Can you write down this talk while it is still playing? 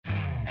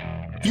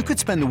You could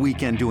spend the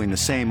weekend doing the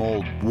same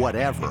old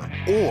whatever,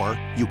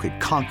 or you could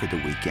conquer the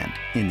weekend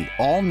in the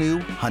all-new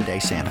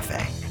Hyundai Santa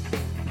Fe.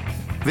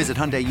 Visit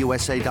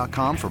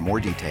HyundaiUSA.com for more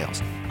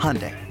details.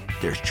 Hyundai,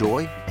 there's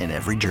joy in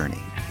every journey.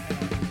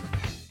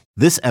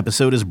 This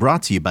episode is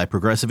brought to you by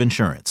Progressive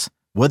Insurance.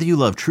 Whether you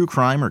love true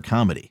crime or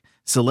comedy,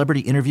 celebrity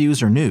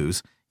interviews or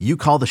news, you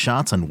call the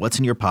shots on what's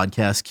in your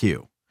podcast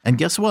queue. And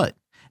guess what?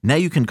 Now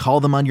you can call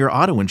them on your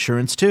auto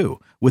insurance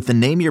too with the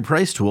Name Your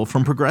Price tool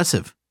from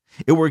Progressive.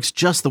 It works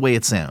just the way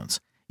it sounds.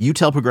 You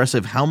tell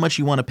Progressive how much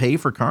you want to pay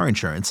for car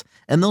insurance,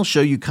 and they'll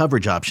show you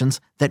coverage options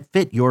that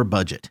fit your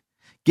budget.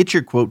 Get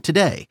your quote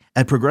today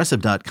at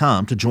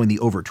Progressive.com to join the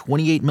over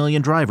 28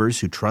 million drivers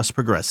who trust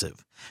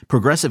Progressive.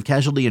 Progressive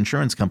Casualty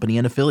Insurance Company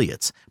and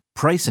Affiliates.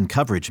 Price and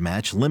coverage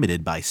match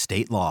limited by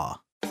state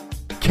law.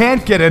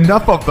 Can't get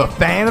enough of the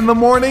fan in the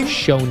morning?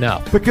 Shown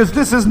up. Because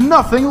this is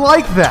nothing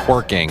like that.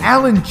 Working.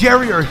 Al and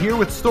Jerry are here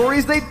with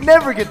stories they'd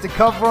never get to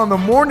cover on the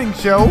morning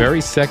show. Very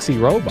sexy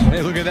robot.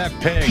 Hey, look at that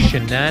pig.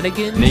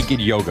 Shenanigans.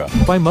 Naked yoga.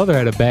 My mother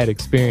had a bad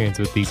experience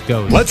with these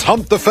ghosts. Let's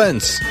hump the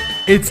fence.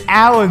 It's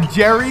Al and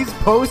Jerry's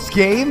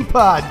Postgame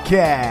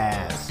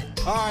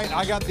Podcast. All right,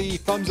 I got the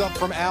thumbs up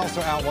from Al.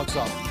 So, Al, what's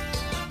up?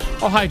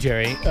 Oh, hi,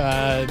 Jerry.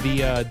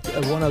 The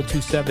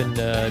 1027,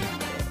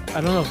 I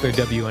don't know if they're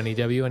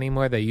WNEW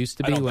anymore. They used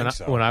to be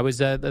when I was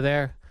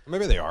there.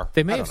 Maybe they are.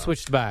 They may have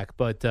switched back,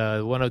 but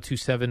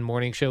 1027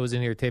 morning show was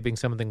in here taping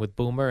something with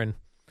Boomer, and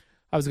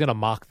I was going to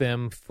mock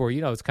them for,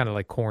 it's kind of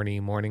like corny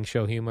morning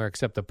show humor,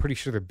 except I'm pretty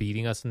sure they're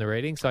beating us in the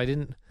ratings, so I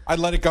didn't. I'd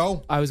let it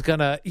go. I was going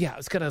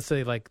to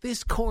say, like,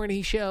 this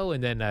corny show,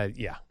 and then,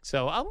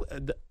 So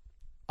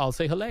I'll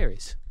say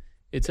hilarious.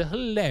 It's a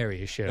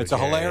hilarious show. It's a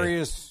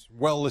hilarious,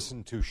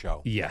 well-listened to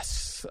show.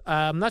 Yes.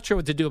 I'm not sure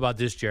what to do about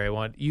this, Jerry.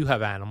 You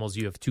have animals.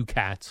 You have 2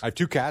 cats. I have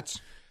 2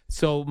 cats.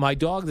 So my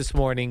dog this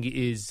morning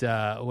is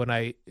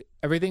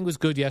everything was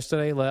good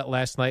yesterday.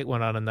 Last night,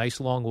 went on a nice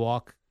long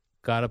walk.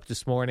 Got up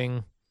this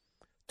morning,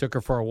 took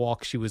her for a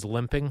walk. She was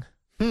limping.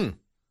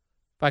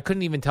 I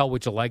couldn't even tell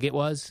which leg it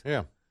was.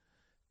 Yeah.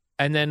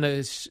 And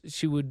then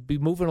she would be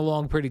moving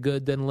along pretty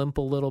good, then limp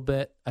a little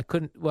bit. I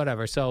couldn't,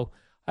 whatever. So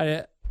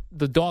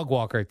the dog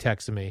walker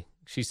texted me.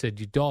 She said,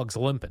 "Your dog's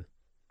limping."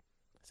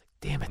 I was like,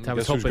 "Damn it!" I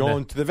was hoping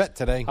going to the vet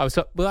today. Well,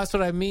 that's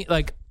what I mean.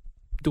 Like,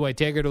 do I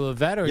take her to a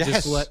vet or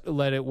just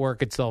let it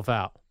work itself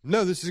out?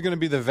 No, this is going to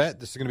be the vet.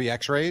 This is going to be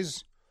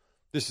X-rays.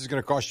 This is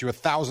going to cost you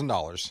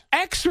 $1,000.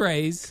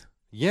 X-rays?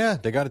 Yeah,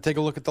 they got to take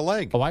a look at the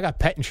leg. Oh, I got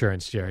pet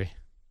insurance, Jerry.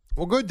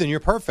 Well, good. Then you're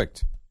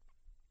perfect.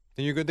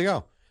 Then you're good to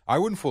go. I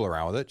wouldn't fool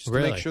around with it just to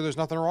make sure there's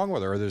nothing wrong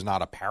with her, or the's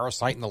not a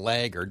parasite in the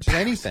leg, or just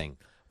anything.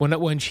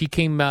 When she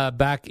came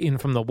back in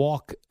from the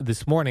walk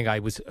this morning, I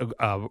was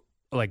looks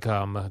like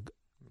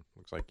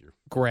you're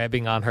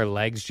grabbing on her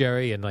legs,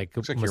 Jerry, and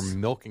looks like you're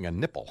milking a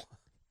nipple.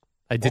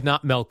 I did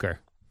not milk her.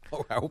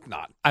 Oh, I hope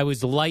not. I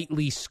was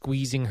lightly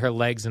squeezing her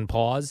legs and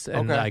paws,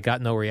 and I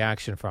got no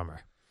reaction from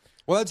her.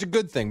 Well, that's a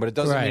good thing, but it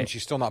doesn't mean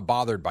she's still not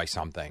bothered by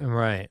something.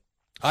 Right.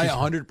 I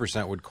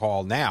 100% would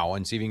call now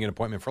and see if you can get an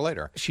appointment for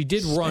later. She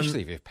did run,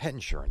 especially if you have pet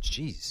insurance.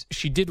 Jeez.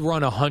 She did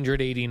run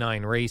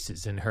 189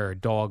 races in her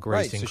dog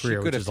racing career, she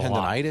could which have is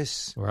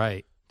tendonitis. A lot.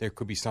 Right. There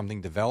could be something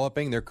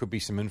developing. There could be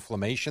some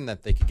inflammation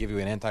that they could give you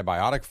an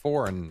antibiotic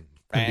for, and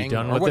bang, be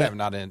done or with whatever. it.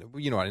 Not an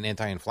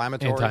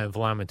anti-inflammatory.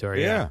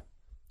 Anti-inflammatory. Yeah.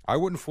 I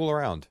wouldn't fool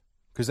around,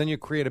 because then you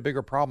create a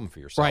bigger problem for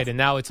yourself. Right, and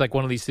now it's like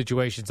one of these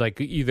situations,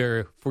 like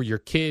either for your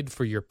kid,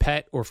 for your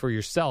pet, or for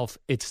yourself.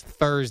 It's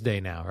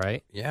Thursday now,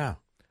 right? Yeah.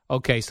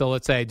 Okay, so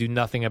let's say I do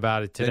nothing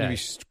about it today. Then you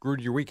screwed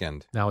your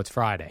weekend. Now it's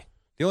Friday.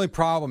 The only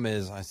problem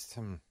is,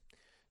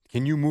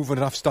 can you move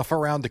enough stuff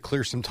around to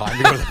clear some time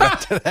to go to the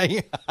vet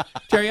today?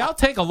 Jerry, I'll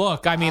take a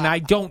look. I mean, I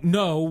don't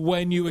know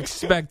when you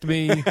expect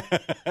me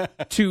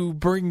to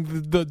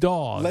bring the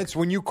dog.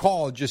 When you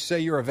call, just say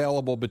you're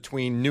available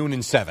between noon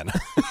and 7.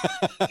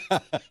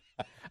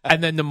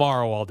 And then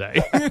tomorrow all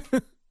day.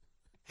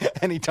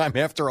 Anytime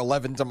after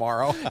 11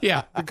 tomorrow.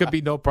 Yeah, there could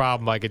be no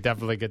problem. I could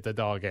definitely get the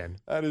dog in.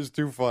 That is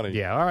too funny.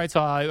 Yeah, all right, so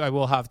I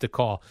will have to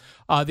call.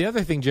 The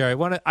other thing, Jerry,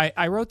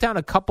 I wrote down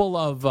a couple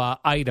of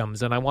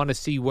items, and I want to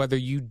see whether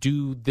you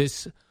do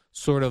this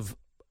sort of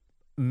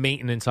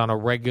maintenance on a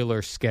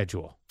regular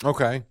schedule.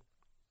 Okay.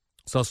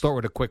 So I'll start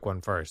with a quick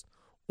one first.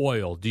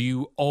 Oil. Do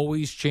you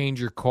always change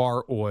your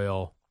car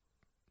oil?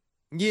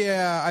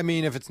 Yeah, I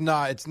mean, if it's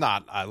not.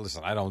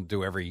 Listen, I don't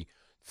do every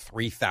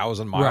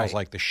 3,000 miles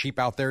like the sheep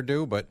out there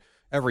do, but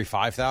every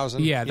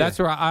 5,000. Yeah, that's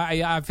where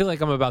I feel like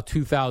I'm about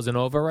 2,000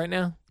 over right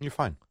now. You're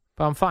fine.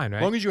 But I'm fine, right?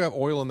 As long as you have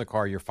oil in the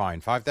car, you're fine.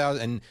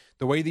 5,000, and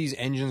the way these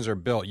engines are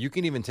built, you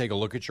can even take a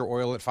look at your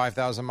oil at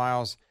 5,000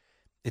 miles.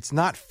 It's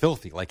not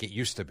filthy like it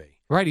used to be.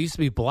 Right, it used to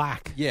be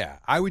black. Yeah,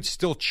 I would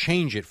still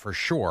change it for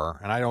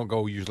sure, and I don't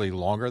go usually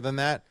longer than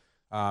that.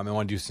 I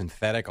want to do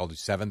synthetic. I'll do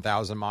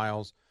 7,000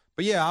 miles.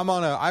 But yeah, I'm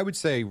on I would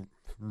say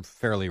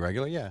fairly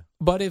regular, yeah.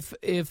 But if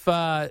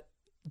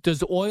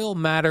does oil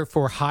matter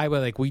for highway?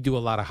 Like we do a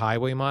lot of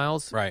highway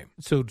miles. Right.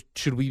 So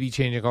should we be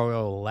changing our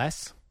oil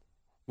less?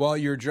 Well,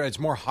 it's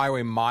more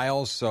highway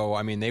miles, so,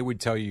 I mean, they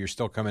would tell you you're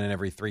still coming in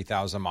every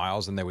 3,000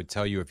 miles, and they would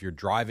tell you if you're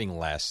driving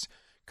less,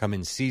 come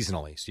in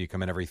seasonally. So you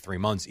come in every 3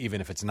 months,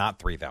 even if it's not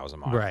 3,000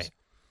 miles. Right.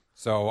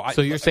 So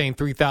you're saying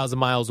 3,000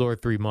 miles or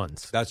 3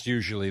 months? That's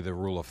usually the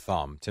rule of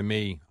thumb. To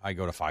me, I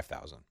go to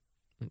 5,000.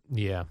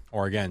 Yeah.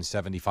 Or, again,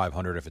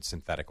 7,500 if it's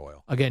synthetic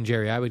oil. Again,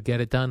 Jerry, I would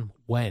get it done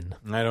when?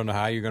 I don't know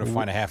how you're going to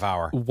find a half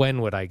hour.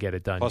 When would I get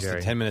it done, Plus Jerry?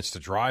 the 10 minutes to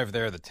drive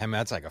there,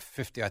 that's like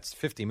that's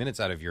 50 minutes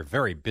out of your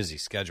very busy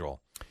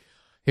schedule.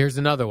 Here's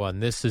another one.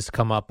 This has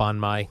come up on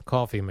my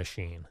coffee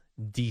machine.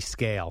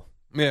 Descale.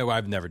 Yeah, well,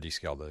 I've never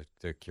descaled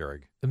the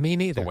Keurig. Me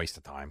neither. It's a waste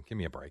of time. Give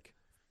me a break.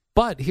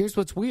 But here's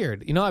what's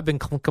weird. I've been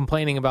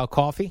complaining about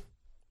coffee.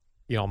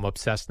 I'm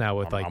obsessed now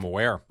with I'm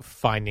aware.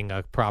 finding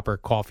a proper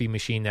coffee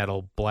machine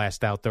that'll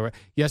blast out the.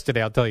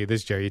 Yesterday, I'll tell you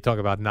this, Jerry. You talk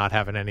about not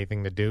having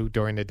anything to do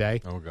during the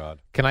day. Oh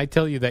God! Can I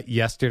tell you that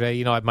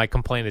yesterday? My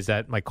complaint is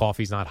that my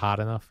coffee's not hot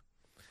enough.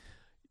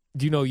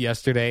 Do you know?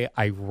 Yesterday,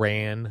 I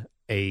ran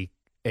a.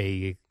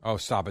 Oh,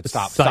 stop it!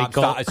 Stop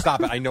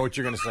it! I know what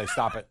you're going to say.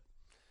 Stop it!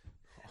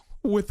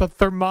 With a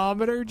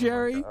thermometer,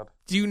 Jerry. Oh,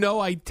 do you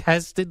know I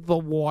tested the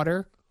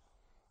water,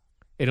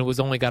 and it was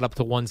only got up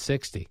to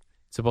 160.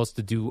 It's supposed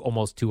to do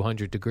almost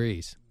 200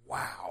 degrees.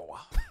 Wow.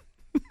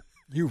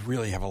 You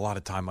really have a lot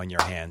of time on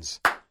your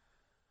hands.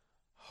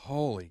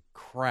 Holy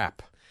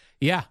crap.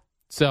 Yeah.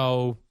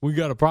 So we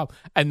got a problem.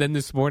 And then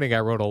this morning I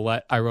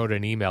wrote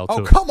an email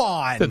to come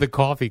on. to the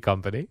coffee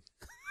company.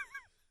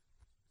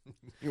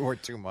 You were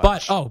too much.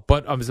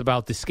 But I was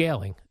about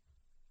descaling.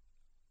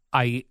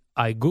 I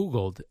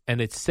Googled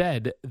and it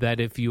said that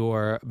if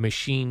your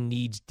machine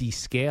needs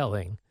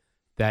descaling,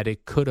 that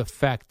it could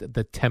affect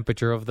the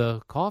temperature of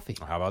the coffee.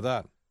 How about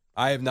that?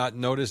 I have not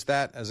noticed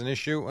that as an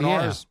issue in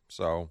ours.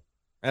 So,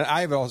 and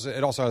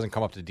it also hasn't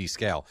come up to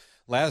descale.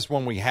 Last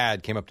one we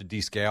had came up to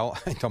descale.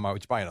 I told my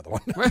wife, buy another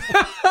one.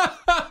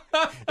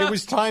 It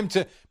was time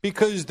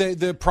because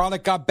the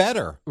product got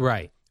better.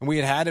 Right. And we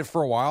had it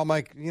for a while. I'm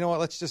like, you know what?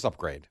 Let's just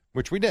upgrade,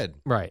 which we did.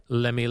 Right.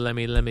 Let me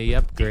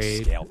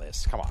upgrade. Descale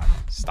this. Come on.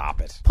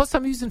 Stop it. Plus,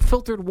 I'm using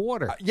filtered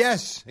water.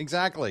 Yes,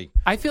 exactly.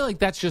 I feel like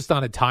that's just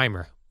on a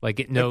timer. Like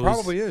it knows. It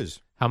probably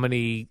is. How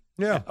many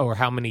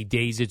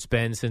days it's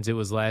been since it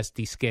was last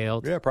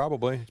descaled. Yeah,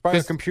 probably. It's by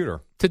a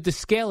computer. To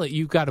descale it,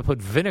 you've got to put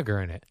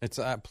vinegar in it. It's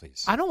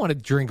please. I don't want to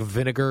drink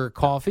vinegar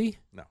coffee.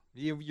 No,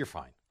 you're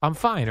fine. I'm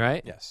fine,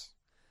 right? Yes.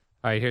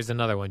 All right, here's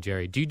another one,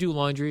 Jerry. Do you do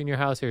laundry in your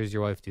house, or does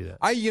your wife do that?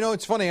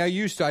 It's funny. I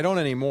used to. I don't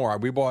anymore.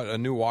 We bought a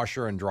new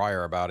washer and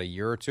dryer about a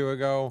year or two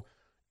ago,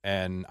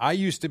 and I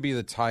used to be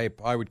the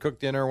type. I would cook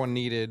dinner when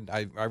needed.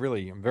 I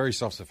really am very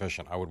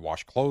self-sufficient. I would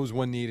wash clothes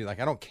when needed. Like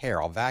I don't care.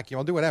 I'll vacuum.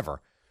 I'll do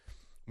whatever.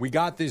 We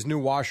got this new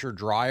washer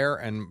dryer,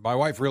 and my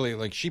wife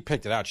really she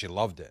picked it out. She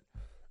loved it,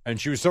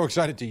 and she was so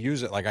excited to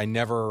use it. Like I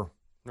never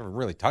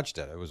really touched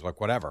it. It was like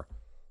whatever.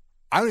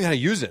 I don't even know how to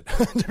use it,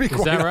 to be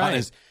quite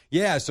honest.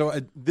 Yeah, so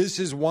this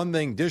is one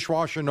thing.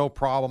 Dishwasher, no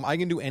problem. I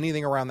can do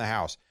anything around the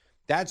house.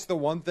 That's the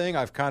one thing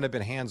I've kind of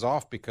been hands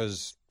off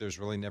because there's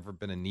really never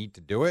been a need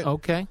to do it.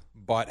 Okay.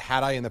 But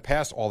had I in the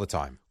past, all the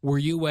time. Were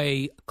you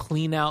a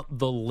clean out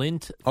the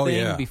lint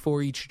thing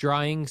before each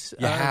drying?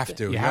 You have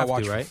to. You have to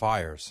watch for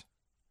fires.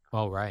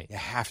 Oh, right. You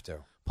have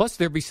to. Plus,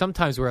 there'd be some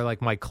times where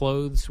like my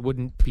clothes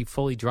wouldn't be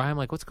fully dry. I'm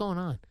like, what's going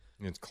on?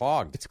 It's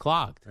clogged. It's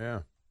clogged.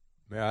 Yeah.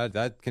 Yeah,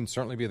 that can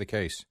certainly be the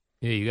case.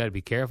 Yeah, you got to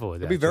be careful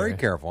with that. Be very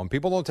careful, and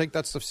people don't take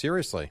that stuff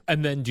seriously.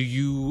 And then, do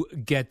you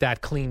get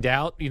that cleaned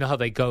out? You know how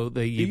they go,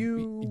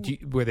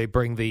 where they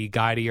bring the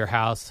guy to your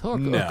house? Or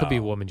it could be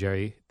a woman,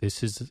 Jerry.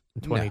 This is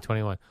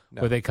 2021.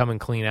 No. Where they come and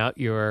clean out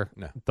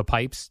the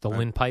pipes, the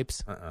lint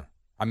pipes.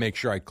 I make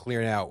sure I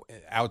clear it out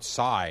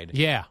outside.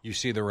 Yeah, you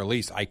see the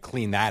release. I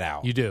clean that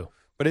out. You do,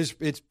 but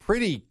it's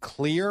pretty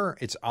clear.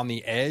 It's on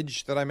the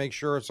edge that I make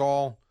sure it's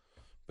all.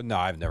 But no,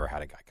 I've never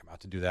had a guy come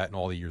out to do that in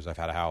all the years I've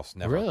had a house.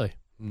 Never. Really?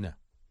 No.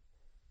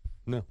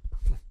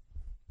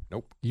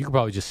 Nope. You could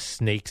probably just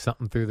snake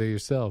something through there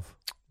yourself.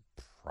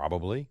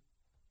 Probably.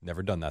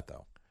 Never done that,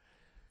 though.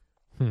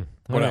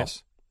 What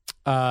else?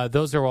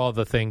 Those are all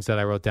the things that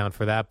I wrote down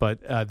for that.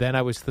 But then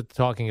I was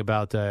talking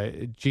about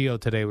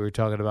Gio today. We were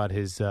talking about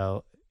his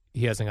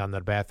he hasn't gone to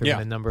the bathroom in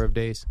a number of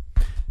days.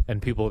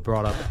 And people have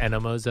brought up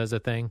enemas as a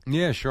thing.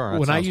 Yeah, sure.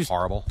 That sounds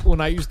horrible.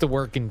 When I used to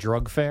work in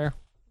drug fair.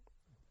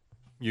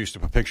 You used to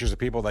put pictures of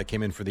people that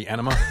came in for the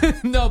enema?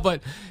 No,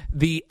 but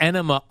the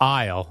enema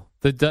aisle,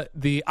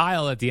 the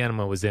aisle that the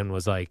enema was in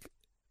was like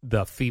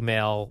the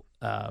female,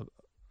 what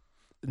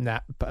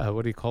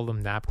do you call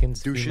them?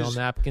 Napkins? Douches. Female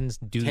napkins,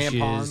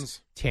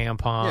 douches,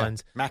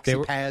 tampons. Yeah.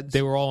 Maxi pads.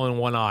 They were all in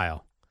one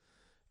aisle.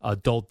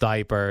 Adult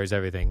diapers,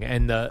 everything.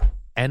 And the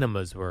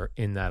enemas were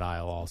in that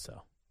aisle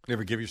also. You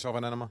ever give yourself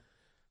an enema?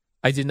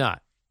 I did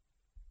not.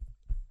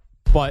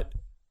 But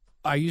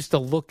I used to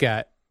look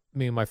at,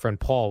 me and my friend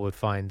Paul would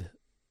find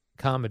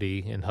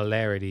comedy and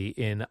hilarity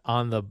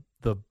on the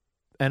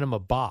enema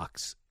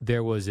box.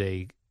 There was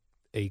a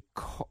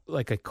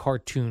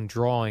cartoon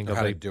drawing of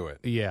how to do it.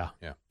 Yeah,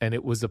 and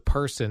it was a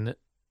person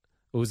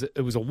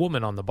It was a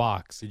woman on the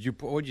box.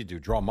 What'd you do?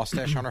 Draw a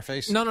mustache on her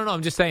face? No.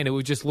 I'm just saying it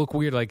would just look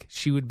weird. Like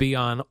she would be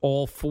on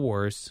all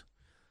fours,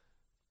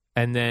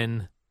 and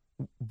then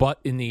butt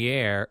in the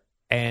air.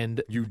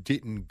 And you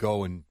didn't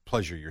go and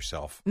pleasure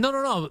yourself.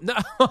 No.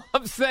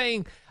 I'm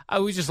saying I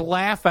would just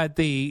laugh at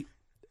the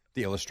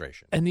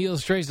illustration. And the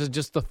illustration is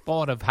just the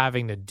thought of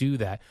having to do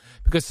that.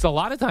 Because a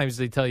lot of times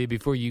they tell you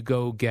before you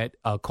go get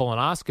a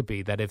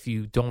colonoscopy that if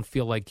you don't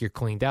feel like you're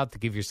cleaned out, to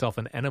give yourself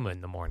an enema in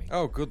the morning.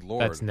 Oh, good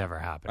Lord. That's never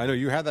happened. I know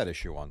you had that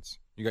issue once.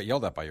 You got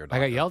yelled at by your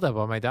doctor. I got yelled at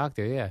by my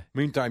doctor, yeah.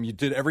 Meantime, you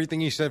did everything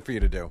he said for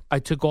you to do. I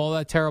took all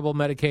that terrible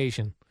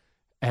medication,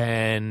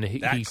 and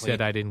he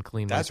said I didn't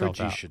clean myself out. That's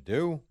what you should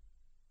do.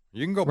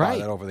 You can go buy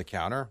that over the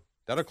counter.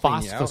 That'll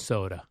clean you out.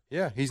 Soda.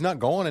 Yeah, he's not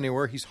going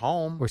anywhere. He's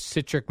home. Or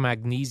citric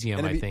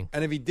magnesium, I think.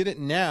 And if he did it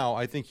now,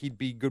 I think he'd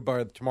be good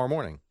by tomorrow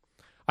morning.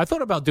 I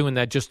thought about doing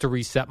that just to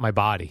reset my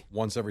body.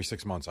 Once every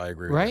 6 months, I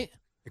agree with right? you.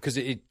 Because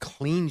it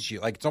cleans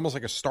you. Like, it's almost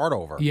like a start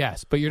over.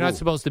 Yes, but you're not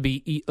supposed to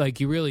be, like,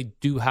 you really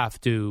do have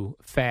to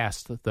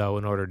fast, though,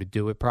 in order to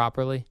do it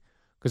properly.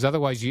 Because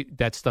otherwise,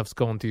 that stuff's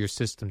going through your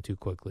system too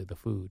quickly, the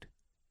food.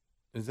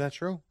 Is that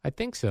true? I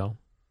think so.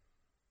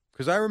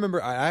 Because I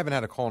remember I haven't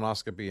had a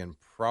colonoscopy in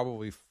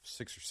probably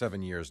 6 or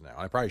 7 years now.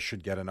 I probably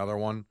should get another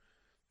one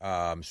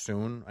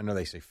soon. I know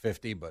they say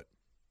 50, but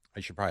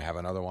I should probably have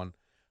another one.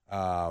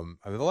 The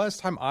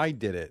last time I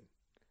did it,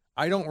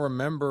 I don't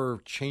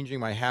remember changing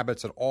my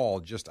habits at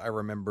all. Just I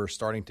remember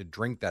starting to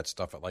drink that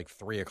stuff at like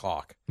 3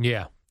 o'clock.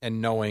 Yeah.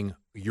 And knowing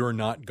you're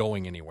not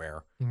going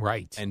anywhere.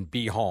 Right. And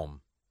be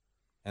home.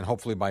 And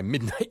hopefully by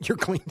midnight you're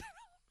cleaned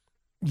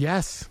out.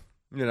 Yes.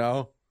 You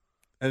know?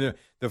 And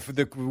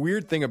the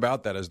weird thing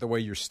about that is the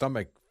way your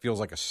stomach feels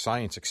like a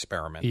science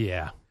experiment.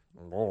 Yeah.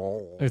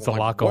 There's a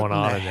lot going on in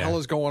there. What the hell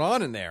is going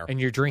on in there? And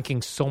you're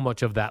drinking so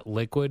much of that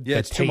liquid. Yeah,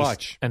 it's too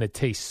much. And it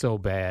tastes so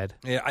bad.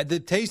 Yeah, the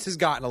taste has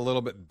gotten a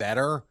little bit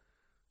better.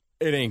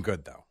 It ain't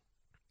good, though.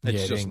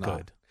 It's just ain't not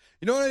good.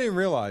 You know what I didn't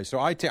realize? So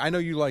I know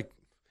you like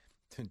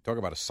to talk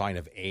about a sign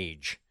of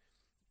age.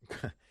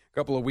 A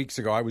couple of weeks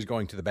ago, I was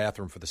going to the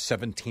bathroom for the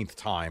 17th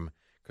time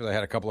because I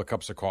had a couple of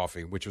cups of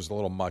coffee, which was a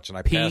little much. And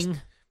I passed.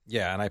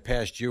 Yeah, and I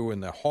passed you in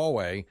the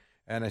hallway,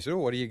 and I said, "Oh,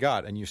 what do you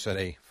got?" And you said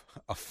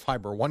a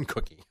Fiber One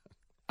cookie.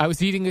 I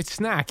was eating a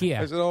snack,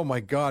 yeah. I said, "Oh my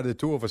God, the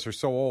two of us are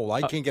so old.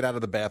 I can't get out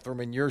of the bathroom,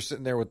 and you're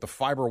sitting there with the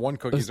Fiber One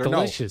cookies." It's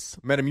delicious.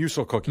 No,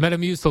 Metamucil cookie.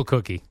 Metamucil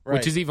cookie, right.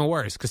 Which is even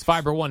worse because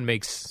Fiber One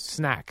makes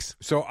snacks.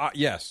 So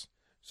yes,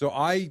 so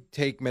I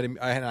take and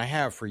I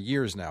have for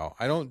years now.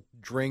 I don't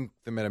drink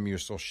the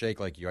Metamucil shake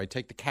like you. I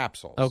take the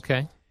capsules.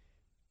 Okay.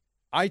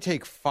 I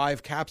take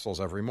 5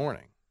 capsules every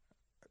morning.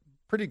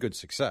 Pretty good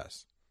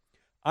success.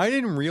 I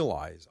didn't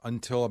realize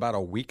until about a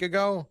week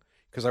ago,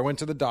 because I went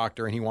to the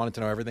doctor and he wanted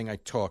to know everything I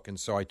took. And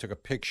so I took a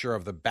picture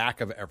of the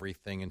back of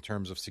everything in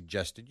terms of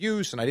suggested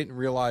use. And I didn't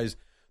realize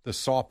the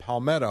saw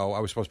palmetto I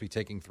was supposed to be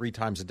taking 3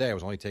 times a day. I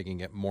was only taking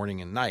it morning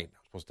and night. I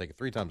was supposed to take it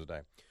 3 times a day.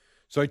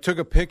 So I took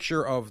a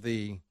picture of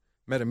the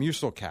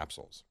Metamucil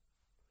capsules.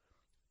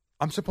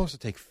 I'm supposed to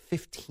take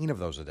 15 of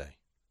those a day.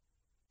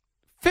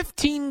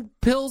 15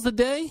 pills a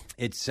day?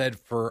 It said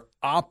for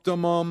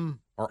optimum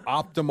or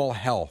optimal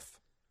health.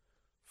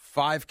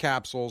 5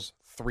 capsules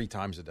 3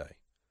 times a day.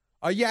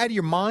 Are you out of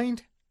your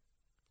mind?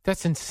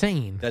 That's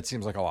insane. That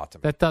seems like a lot to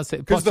me. That does.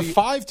 Because the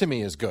 5 to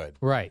me is good.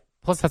 Right.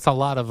 Plus, that's a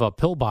lot of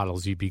pill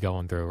bottles you'd be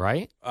going through,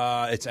 right?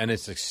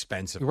 It's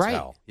expensive right. as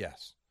hell.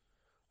 Yes.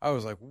 I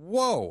was like,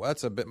 whoa,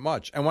 that's a bit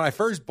much. And when I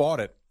first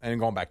bought it, and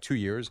going back 2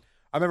 years,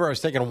 I remember I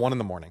was taking 1 in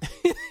the morning.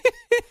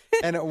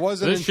 And it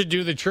wasn't. This should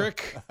do the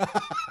trick.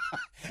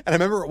 And I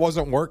remember it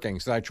wasn't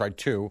working, so I tried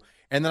 2.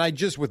 And then I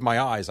just, with my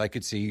eyes, I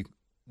could see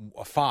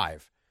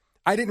 5.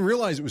 I didn't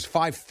realize it was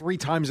 5 3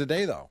 times a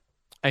day, though.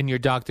 And your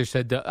doctor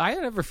said, I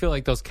never feel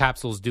like those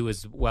capsules do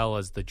as well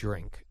as the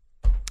drink.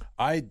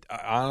 I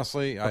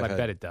honestly, I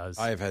bet it does.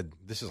 I've had,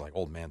 this is like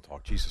old man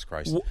talk, Jesus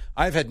Christ.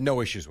 I've had no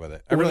issues with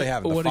it. I really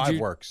haven't. The 5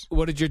 works.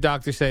 What did your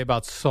doctor say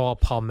about saw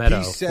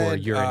palmetto for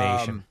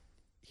urination?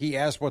 He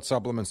asked what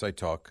supplements I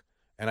took,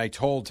 and I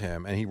told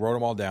him, and he wrote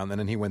them all down, and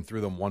then he went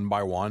through them one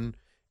by one,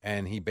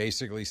 and he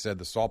basically said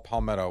the saw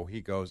palmetto, he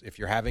goes, if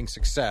you're having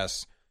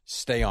success,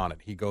 stay on it.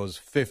 He goes,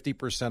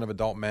 50% of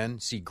adult men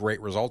see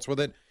great results with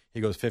it. He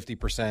goes,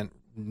 50%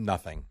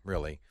 nothing,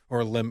 really,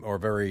 or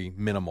very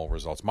minimal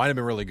results. Might have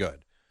been really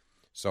good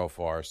so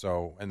far.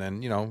 So, and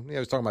then, I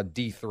was talking about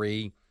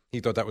D3. He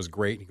thought that was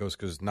great. He goes,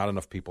 because not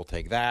enough people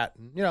take that.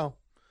 And,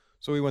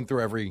 so we went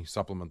through every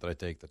supplement that I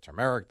take, the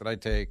turmeric that I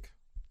take,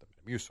 the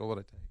Metamucil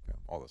that I take,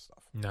 all this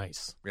stuff.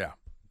 Nice. Yeah.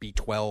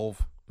 B12.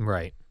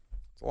 Right.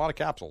 It's a lot of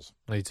capsules.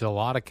 It's a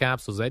lot of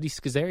capsules. Eddie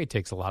Scazzeri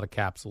takes a lot of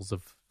capsules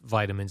of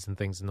vitamins and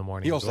things in the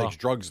morning. He also takes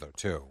drugs, though,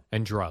 too.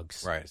 And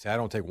drugs. Right. See, I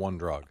don't take one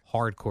drug.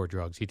 Hardcore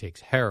drugs. He takes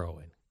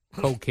heroin,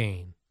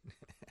 cocaine.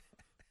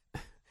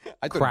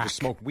 I thought he just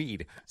smoked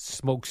weed.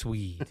 Smokes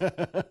weed.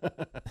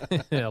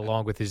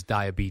 Along with his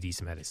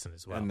diabetes medicine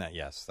as well. And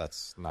yes,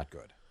 that's not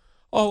good.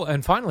 Oh,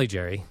 and finally,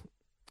 Jerry,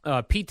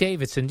 Pete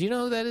Davidson. Do you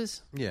know who that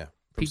is? Yeah.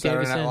 Pete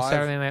Davidson,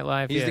 Saturday Night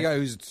Live. He's the guy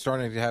who's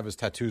starting to have his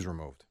tattoos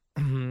removed.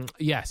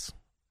 Yes.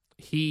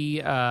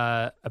 He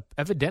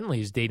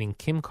evidently is dating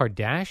Kim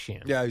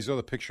Kardashian. Yeah, you saw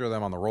the picture of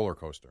them on the roller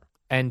coaster.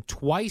 And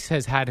twice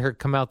has had her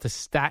come out to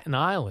Staten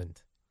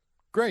Island.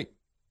 Great.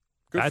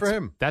 Good for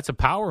him. That's a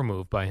power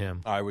move by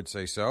him. I would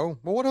say so.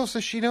 Well, what else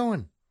is she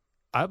doing?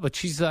 But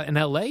she's an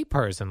L.A.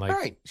 person. Like,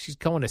 right. She's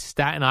going to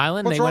Staten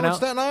Island. What's wrong with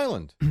Staten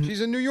Island?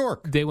 She's in New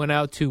York. They went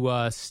out to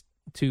what's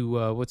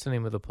the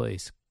name of the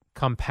place?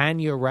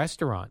 Campagna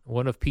Restaurant,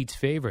 one of Pete's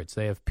favorites.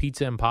 They have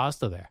pizza and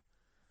pasta there.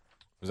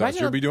 Is that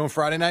what you'll be doing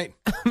Friday night?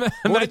 What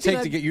would it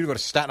take to get you to go to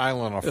Staten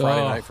Island on a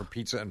Friday night for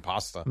pizza and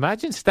pasta?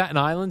 Imagine Staten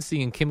Island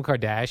seeing Kim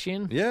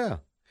Kardashian. Yeah.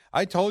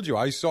 I told you,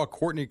 I saw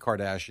Kourtney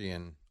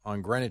Kardashian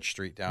on Greenwich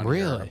Street down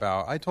here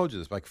I told you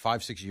this, like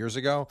 5-6 years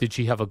ago. Did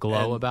she have a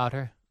glow about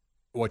her?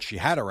 What she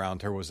had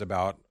around her was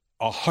about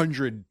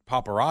 100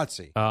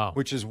 paparazzi,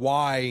 which is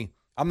why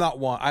I'm not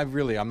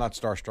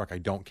starstruck. I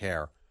don't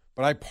care.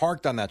 But I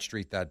parked on that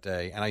street that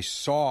day, and I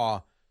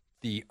saw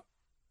the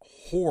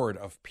horde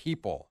of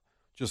people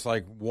just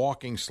like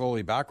walking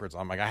slowly backwards.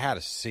 I'm like, I had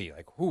to see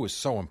like who was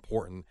so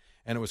important,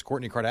 and it was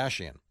Kourtney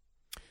Kardashian,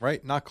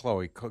 right? Not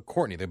Khloe,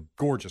 Kourtney, the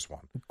gorgeous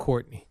one.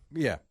 Kourtney.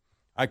 Yeah.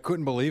 I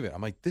couldn't believe it.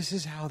 I'm like, this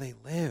is how they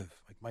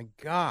live. Like, my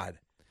God.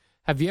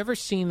 Have you ever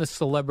seen the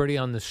celebrity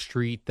on the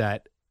street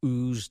that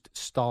oozed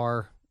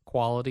star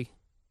quality?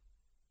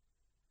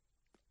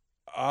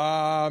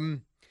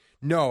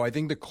 No, I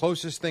think the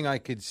closest thing I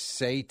could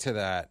say to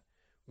that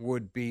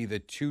would be the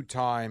 2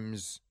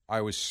 times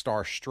I was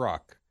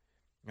starstruck.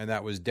 And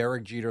that was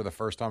Derek Jeter the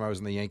first time I was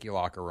in the Yankee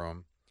locker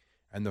room,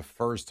 and the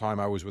first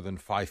time I was within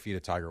 5 feet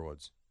of Tiger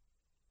Woods.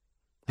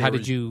 How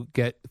did you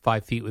get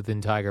 5 feet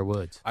within Tiger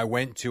Woods? I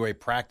went to a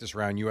practice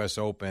round U.S.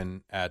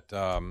 Open at,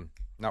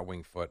 not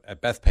Wingfoot,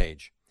 at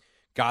Bethpage.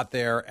 Got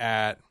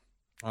there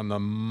on the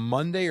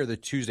Monday or the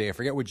Tuesday, I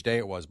forget which day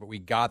it was, but we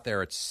got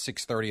there at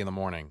 6:30 in the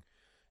morning.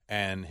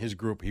 And his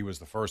group, he was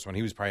the first one.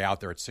 He was probably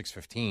out there at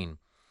 6:15.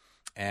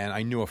 And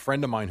I knew a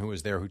friend of mine who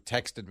was there who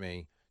texted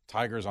me,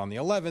 Tiger's on the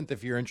 11th.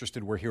 If you're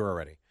interested, we're here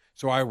already.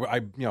 So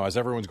I as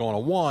everyone's going to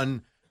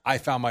 1, I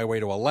found my way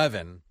to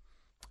 11.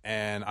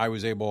 And I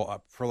was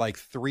able, for like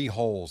 3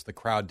 holes, the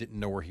crowd didn't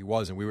know where he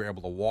was, and we were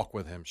able to walk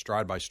with him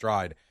stride by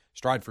stride,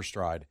 stride for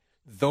stride.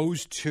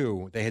 Those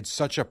 2, they had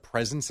such a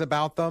presence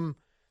about them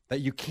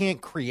that you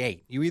can't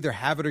create. You either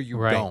have it or you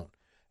don't.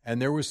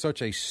 And there was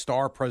such a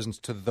star presence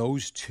to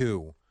those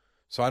 2.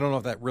 So I don't know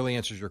if that really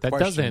answers your question.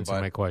 That does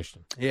answer my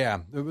question. Yeah.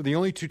 The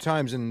only 2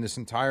 times in this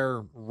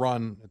entire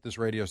run at this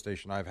radio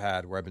station I've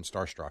had where I've been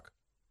starstruck.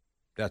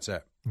 That's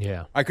it.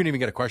 Yeah. I couldn't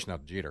even get a question out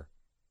of Jeter.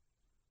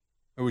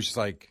 It was just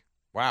like,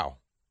 wow.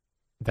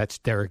 That's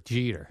Derek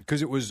Jeter.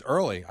 Because it was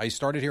early. I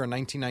started here in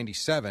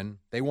 1997.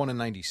 They won in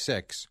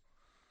 96.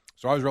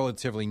 So I was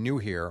relatively new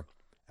here.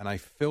 And I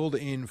filled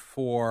in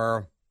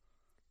for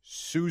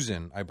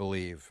Susan, I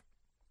believe.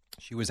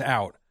 She was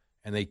out.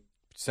 And they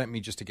sent me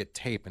just to get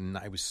tape. And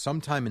I was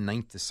sometime in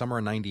the summer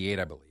of 98,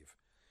 I believe.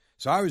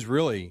 So I was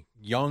really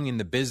young in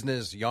the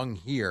business, young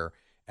here.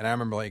 And I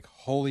remember like,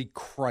 holy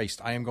Christ,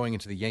 I am going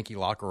into the Yankee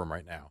locker room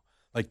right now.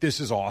 Like, this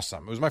is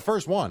awesome. It was my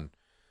first one.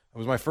 It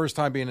was my first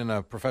time being in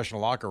a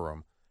professional locker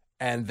room.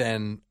 And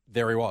then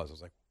there he was. I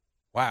was like,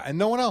 wow. And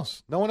no one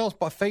else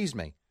but fazed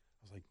me. I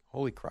was like,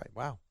 holy crap.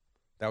 Wow.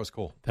 That was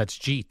cool. That's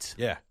Jeets.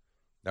 Yeah.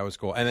 That was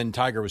cool. And then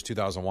Tiger was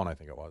 2001, I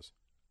think it was.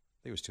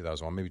 I think it was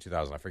 2001, maybe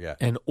 2000. I forget.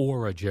 An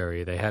aura,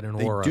 Jerry. They had an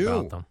aura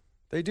about them.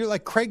 They do.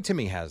 Like Craig to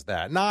me has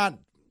that. Not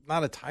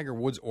a Tiger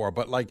Woods aura,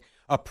 but like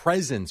a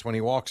presence when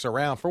he walks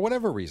around for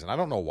whatever reason. I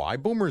don't know why.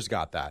 Boomer's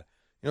got that.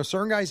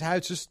 Certain guys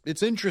have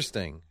it's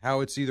interesting how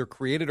it's either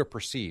created or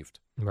perceived.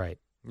 Right.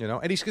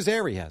 Eddie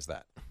Scazzeri has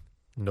that.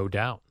 No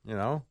doubt.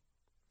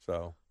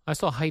 So. I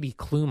saw Heidi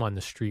Klum on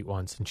the street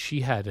once, and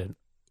she had an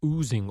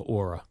oozing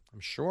aura. I'm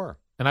sure.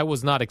 And I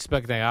was not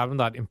expecting, I'm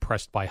not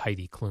impressed by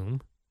Heidi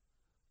Klum.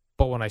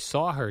 But when I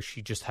saw her,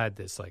 she just had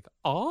this like,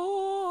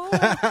 oh.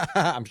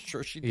 I'm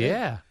sure she did.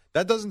 Yeah.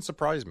 That doesn't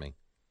surprise me.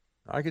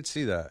 I could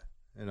see that,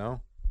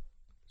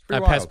 I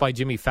passed by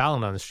Jimmy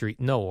Fallon on the street,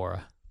 no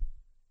aura.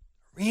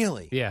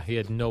 Really? Yeah, he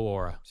had no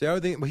aura. See, I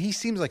would think, he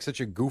seems like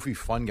such a goofy,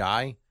 fun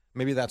guy.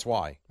 Maybe that's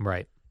why.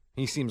 Right.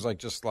 He seems like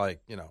just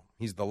like,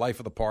 he's the life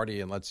of the party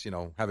and let's,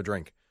 have a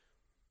drink.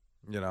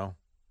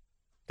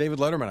 David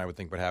Letterman, I would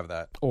think, would have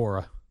that.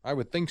 Aura. I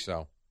would think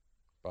so.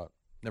 But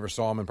never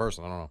saw him in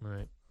person. I don't know.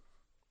 Right.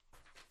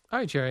 All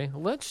right, Jerry,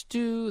 let's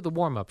do the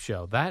warm-up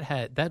show.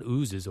 That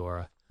oozes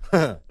aura.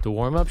 The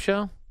warm-up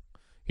show?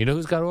 You know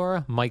who's got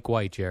aura? Mike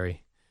White,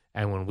 Jerry.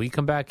 And when we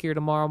come back here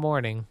tomorrow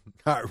morning.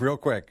 All right, real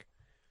quick.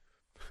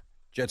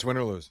 Jets win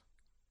or lose?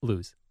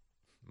 Lose.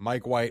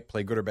 Mike White,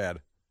 play good or bad?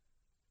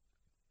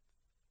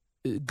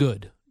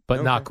 Good,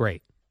 but not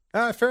great.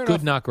 Fair enough.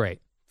 Good, not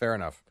great. Fair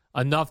enough.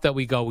 Enough that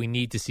we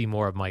need to see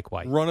more of Mike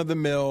White.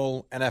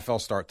 Run-of-the-mill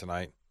NFL start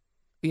tonight.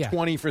 Yeah.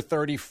 20 for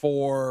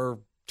 34,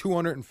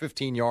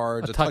 215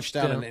 yards, a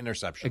touchdown and an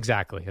interception.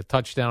 Exactly. A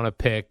touchdown, a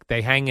pick.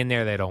 They hang in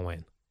there, they don't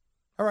win.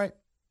 All right.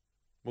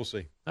 We'll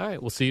see. All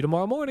right. We'll see you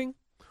tomorrow morning.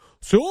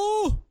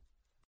 So.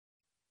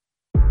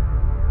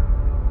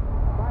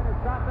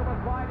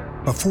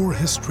 Before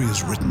history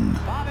is written,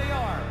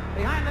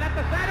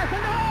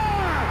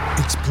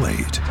 It's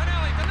played.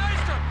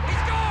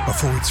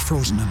 Before it's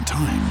frozen in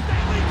time,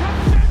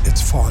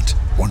 it's fought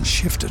one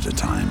shift at a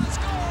time.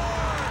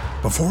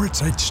 Before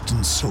it's etched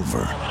in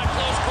silver,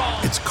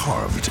 it's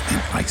carved in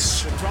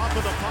ice.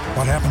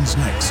 What happens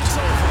next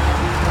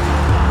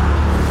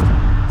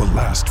will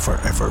last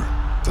forever.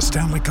 The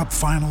Stanley Cup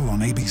Final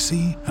on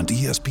ABC and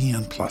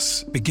ESPN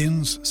Plus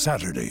begins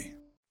Saturday.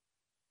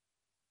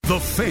 The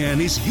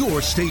Fan is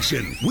your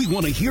station. We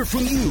want to hear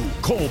from you.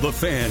 Call The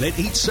Fan at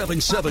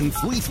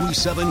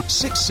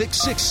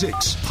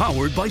 877-337-6666.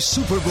 Powered by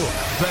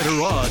Superbook.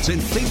 Better odds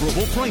and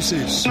favorable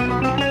prices.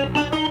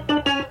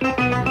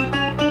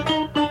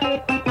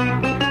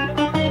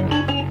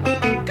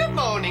 Good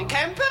morning,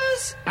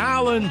 campers.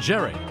 Alan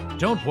Jerry.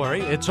 Don't worry,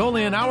 it's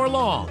only an hour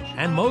long,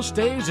 and most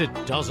days it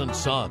doesn't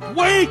suck.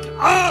 Wake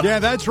up! Yeah,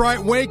 that's right.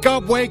 Wake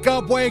up, wake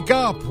up, wake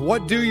up.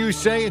 What do you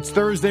say? It's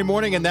Thursday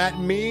morning, and that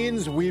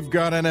means we've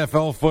got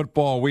NFL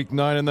football. Week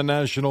 9 in the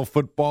National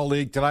Football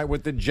League tonight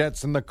with the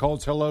Jets and the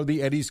Colts. Hello,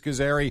 the Eddie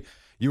Scazzeri.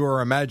 You are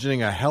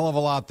imagining a hell of a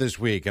lot this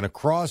week. And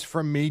across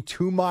from me,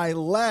 to my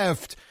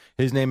left,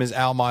 his name is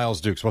Al Miles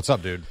Dukes. What's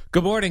up, dude?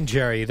 Good morning,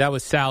 Jerry. That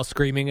was Sal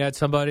screaming at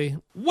somebody.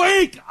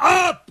 Wake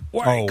up!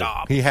 Wake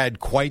up! He had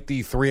quite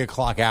the 3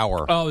 o'clock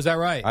hour. Oh, is that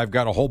right? I've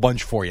got a whole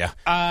bunch for you.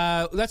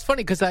 That's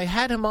funny because I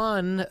had him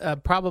on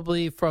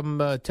probably from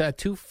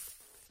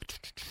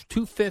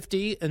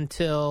 2:50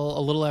 until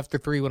a little after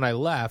 3 when I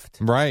left.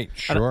 Right,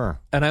 sure.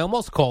 And I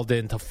almost called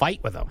in to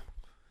fight with him.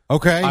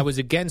 Okay. I was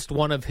against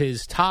one of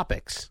his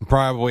topics.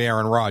 Probably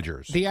Aaron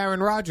Rodgers. The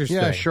Aaron Rodgers thing.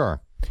 Yeah,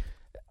 sure.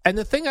 And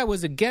the thing I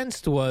was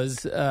against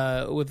was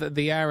with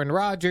the Aaron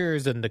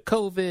Rodgers and the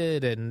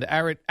COVID, and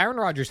Aaron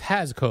Rodgers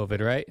has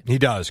COVID, right? He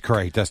does,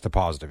 correct. That's the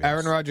positive. Yes.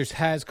 Aaron Rodgers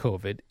has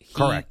COVID. He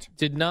Correct.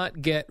 Did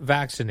not get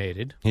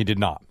vaccinated. He did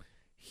not.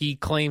 He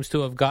claims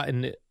to have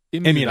gotten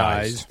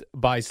immunized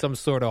by some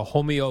sort of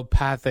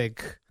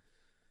homeopathic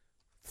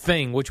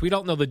thing, which we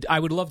don't know.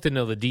 I would love to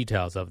know the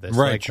details of this.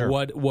 Right, like sure.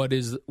 What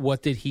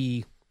did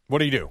he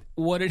do?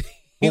 What did he?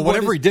 Well,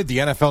 whatever he did, the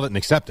NFL didn't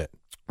accept it.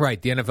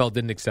 Right, the NFL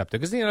didn't accept it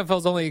because the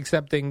NFL's only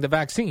accepting the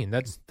vaccine.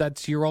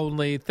 That's your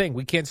only thing.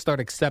 We can't start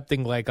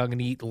accepting like I'm going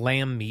to eat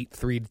lamb meat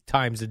 3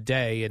 times a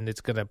day and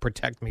it's going to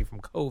protect me from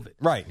COVID.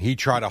 Right. He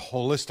tried a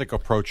holistic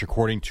approach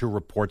according to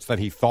reports that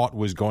he thought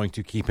was going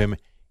to keep him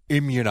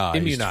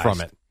immunized.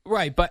 From it.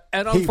 Right,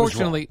 and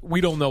unfortunately,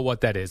 we don't know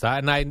what that is.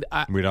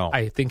 We don't.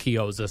 I think he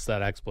owes us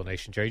that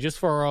explanation, Jerry, just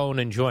for our own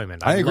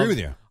enjoyment. I agree with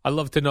you. I'd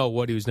love to know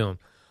what he was doing.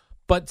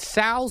 But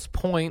Sal's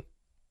point,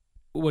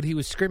 what he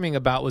was screaming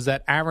about was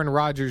that Aaron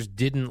Rodgers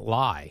didn't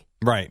lie.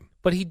 Right.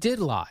 But he did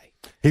lie.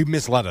 He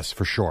misled us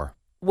for sure.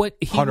 What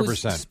he 100%.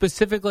 was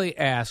specifically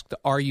asked,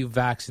 are you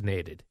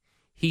vaccinated?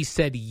 He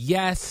said,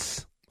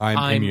 yes,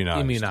 I'm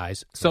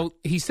immunized. So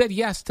he said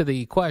yes to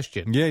the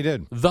question. Yeah, he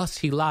did. Thus,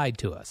 he lied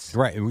to us.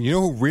 Right. You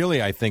know who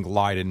really, I think,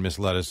 lied and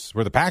misled us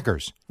were the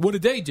Packers. What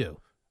did they do?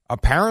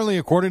 Apparently,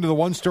 according to the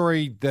one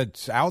story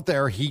that's out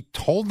there, he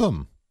told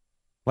them.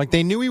 Like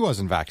they knew he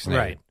wasn't vaccinated.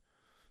 Right.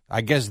 I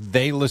guess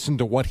they listened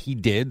to what he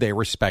did. They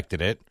respected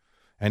it.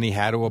 And he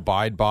had to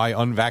abide by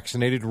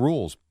unvaccinated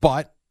rules.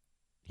 But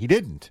he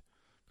didn't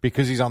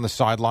because he's on the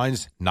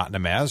sidelines, not in a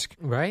mask.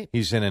 Right.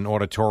 He's in an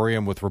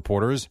auditorium with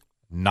reporters,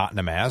 not in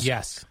a mask.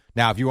 Yes.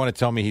 Now, if you want to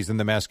tell me he's in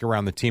the mask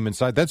around the team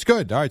inside, that's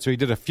good. All right, so he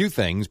did a few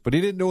things, but he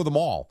didn't know them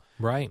all.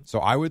 Right. So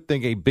I would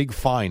think a big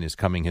fine is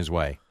coming his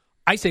way.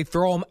 I say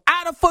throw him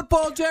out of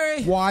football,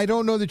 Jerry. Well, I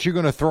don't know that you're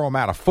going to throw him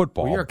out of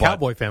football. Well, you're a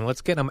Cowboy fan.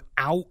 Let's get him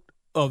out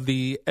of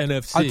the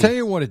NFC. I'll tell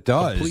you what it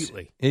does.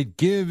 Completely. It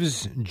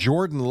gives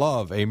Jordan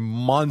Love a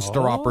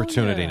monster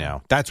opportunity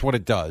now. That's what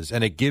it does.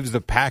 And it gives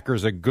the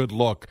Packers a good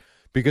look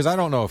because I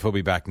don't know if he'll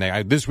be back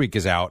next. This week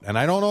is out, and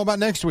I don't know about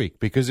next week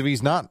because if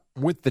he's not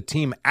with the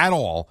team at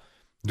all,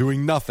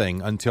 doing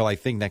nothing until I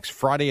think next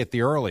Friday at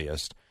the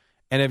earliest,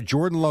 and if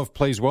Jordan Love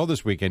plays well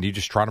this weekend, you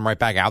just trot him right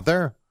back out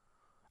there?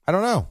 I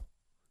don't know.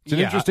 It's an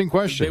interesting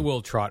question. They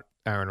will trot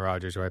Aaron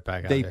Rodgers right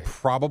back out there. there. They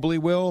probably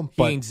will. He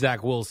But ain't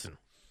Zach Wilson.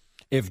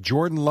 if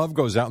Jordan Love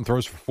goes out and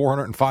throws for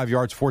 405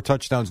 yards, 4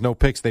 touchdowns, no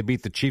picks, they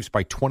beat the Chiefs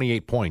by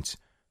 28 points.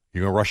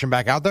 You going to rush him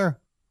back out there?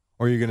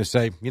 Or are you going to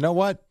say, you know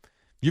what?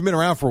 You've been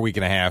around for a week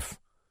and a half.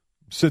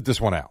 Sit this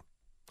one out.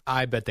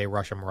 I bet they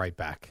rush him right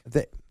back.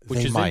 Which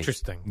They is might.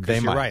 interesting. They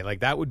You're might. right.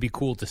 Like, that would be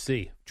cool to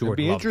see. Jordan It'd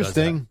be Love does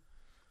interesting.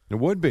 It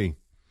would be.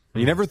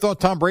 You never thought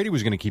Tom Brady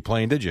was going to keep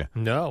playing, did you? that.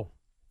 No.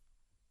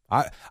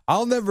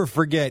 I'll never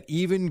forget,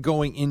 even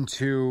going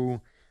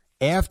into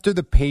after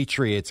the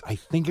Patriots, I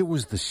think it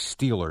was the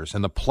Steelers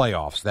in the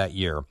playoffs that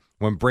year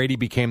when Brady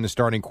became the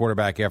starting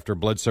quarterback after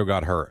Bledsoe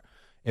got hurt.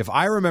 If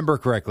I remember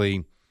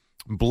correctly,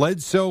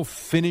 Bledsoe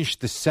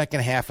finished the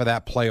second half of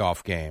that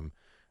playoff game.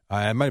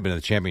 It might have been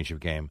the championship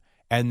game.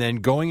 And then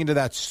going into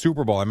that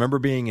Super Bowl, I remember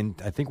being in,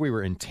 I think we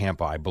were in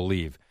Tampa, I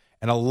believe.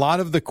 And a lot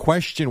of the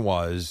question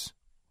was,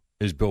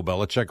 is Bill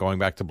Belichick going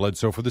back to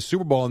Bledsoe for the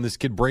Super Bowl? And this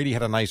kid Brady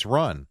had a nice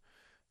run.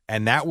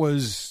 And that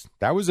was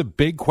a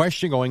big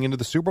question going into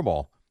the Super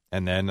Bowl.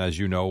 And then, as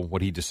you know,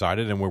 what he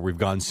decided and where we've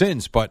gone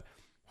since. But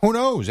Who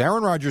knows?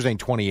 Aaron Rodgers ain't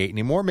 28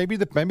 anymore. Maybe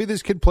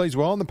this kid plays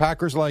well, and the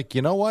Packers like,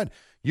 you know what?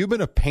 You've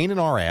been a pain in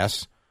our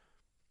ass.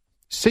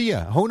 See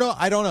ya. Who knows?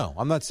 I don't know.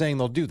 I'm not saying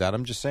they'll do that.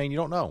 I'm just saying you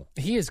don't know.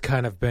 He has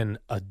kind of been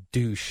a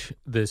douche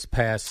this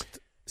past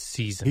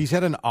season. He's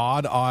had an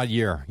odd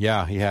year.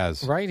 Yeah, he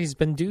has. Right? He's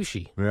been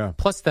douchey. Yeah.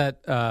 Plus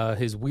that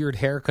his weird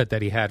haircut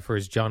that he had for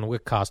his John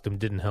Wick costume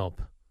didn't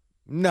help.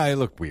 No, he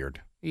looked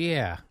weird.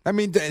 Yeah. I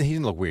mean, he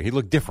didn't look weird. He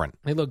looked different.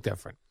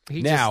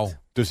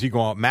 Does he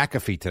go out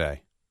McAfee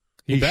today?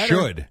 He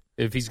should.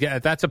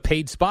 If that's a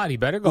paid spot, he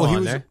better go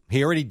on there.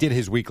 He already did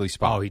his weekly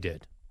spot. Oh, he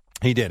did.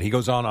 He did. He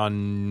goes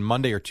on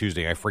Monday or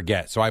Tuesday. I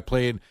forget. So I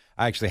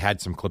actually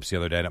had some clips the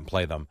other day. I didn't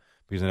play them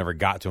because I never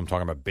got to him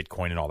talking about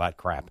Bitcoin and all that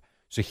crap.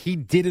 So he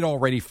did it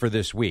already for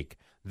this week.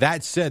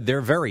 That said,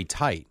 they're very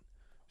tight.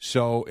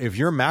 So if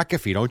you're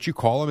McAfee, don't you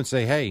call him and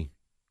say, hey,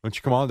 don't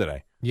you come on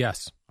today?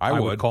 Yes. I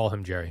would call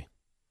him, Jerry.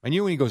 And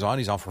when he goes on,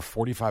 he's on for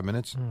 45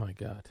 minutes. Oh, my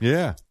God.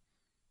 Yeah.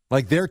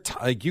 Like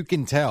you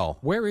can tell.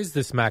 Where is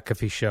this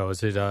McAfee show?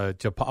 Is it a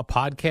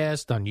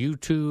podcast on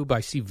YouTube? I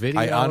see videos.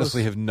 I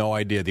honestly have no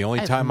idea. The only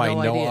time I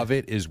know of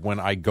it is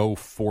when I go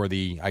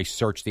I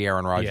search the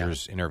Aaron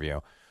Rodgers interview.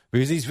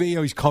 Because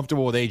he's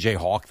comfortable with A.J.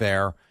 Hawk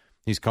there.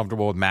 He's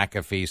comfortable with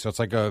McAfee. So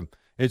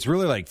it's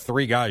really like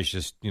three guys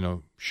just,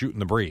 shooting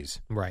the breeze.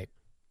 Right.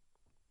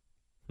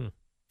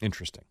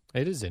 Interesting.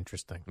 It is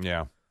interesting.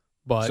 Yeah.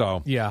 But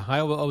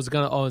I was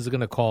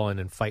gonna call in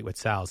and fight with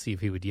Sal, see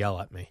if he would yell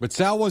at me. But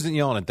Sal wasn't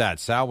yelling at that.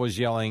 Sal was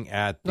yelling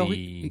at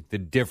the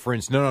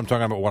difference. No, I'm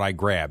talking about what I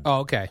grabbed. Oh,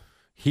 okay.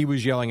 He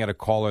was yelling at a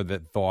caller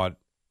that thought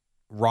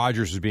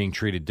Rodgers was being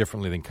treated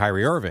differently than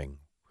Kyrie Irving,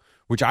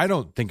 which I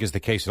don't think is the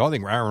case at all. I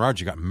think Aaron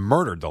Rodgers got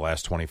murdered the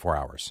last 24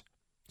 hours.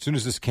 As soon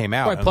as this came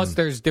out. Right, plus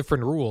there's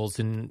different rules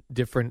in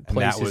different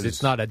places.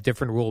 It's not a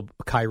different rule,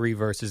 Kyrie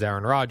versus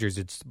Aaron Rodgers.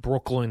 It's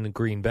Brooklyn and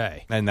Green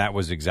Bay. And that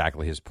was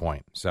exactly his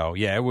point. So,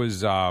 yeah, it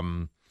was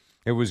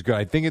good.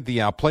 I think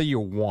I'll play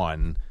you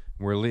one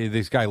where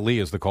this guy Lee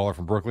is the caller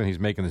from Brooklyn. He's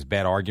making this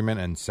bad argument,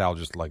 and Sal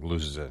just,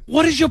 loses it.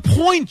 What is your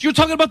point? You're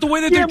talking about the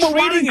way that they're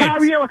treating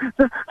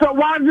it. So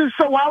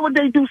why would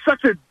they do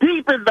such a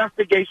deep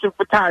investigation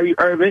for Kyrie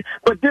Irving,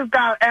 but this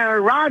guy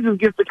Aaron Rodgers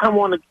gets to come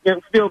on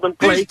and field and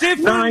play There's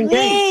different 9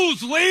 rules,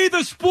 games. Lee.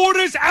 The sport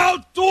is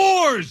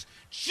outdoors.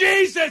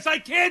 Jesus, I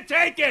can't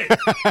take it.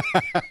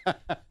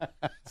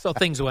 So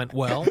things went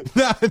well in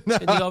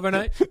the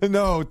overnight?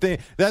 No,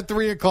 that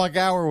 3 o'clock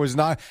hour was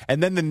not.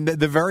 And then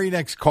the very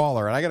next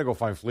caller, and I got to go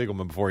find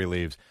Fliegelman before he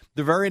leaves.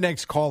 The very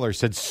next caller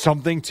said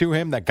something to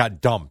him that got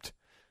dumped.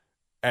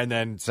 And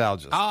then Sal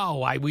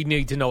just... we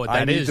need to know what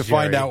that is, I need to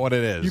find out what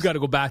it is. You got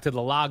to go back to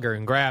the logger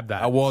and grab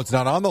that. Well, it's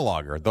not on the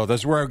logger, though.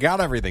 That's where I got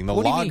everything. The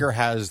logger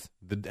has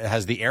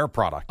the air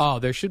product. Oh,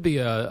 there should be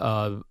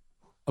a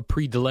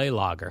pre-delay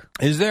logger.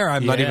 Is there?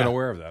 I'm not even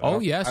aware of that. Oh,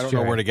 yes, I don't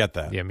know where to get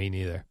that. Yeah, me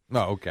neither.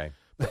 No, okay.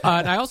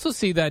 And I also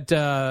see that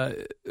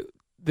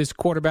this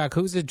quarterback,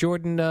 who's it,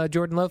 Jordan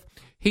Love?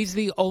 He's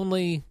the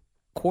only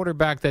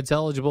quarterback that's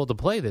eligible to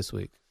play this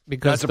week.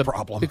 That's a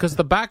problem. Because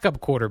the backup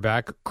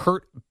quarterback,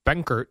 Kurt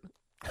Benkert,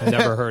 I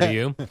never heard of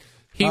you.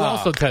 He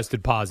also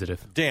tested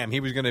positive. Damn, he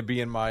was going to be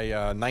in my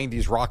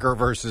 90s rocker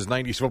versus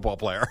 90s football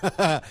player.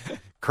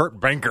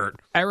 Kurt Benkert.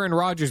 Aaron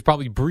Rodgers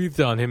probably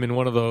breathed on him in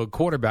one of the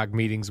quarterback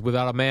meetings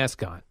without a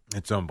mask on.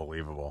 It's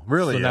unbelievable.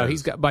 Really now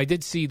but I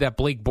did see that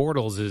Blake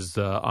Bortles is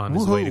on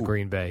his way to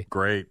Green Bay.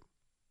 Great.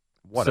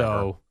 Whatever.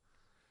 So,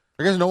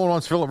 I guess no one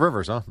wants Phillip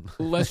Rivers, huh?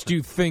 Lest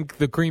you think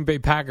the Green Bay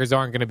Packers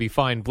aren't going to be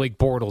fine, Blake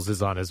Bortles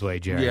is on his way,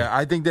 Jerry. Yeah,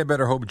 I think they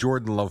better hope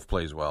Jordan Love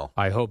plays well.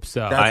 I hope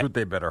so. That's what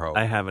they better hope.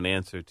 I have an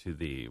answer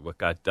to what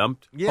got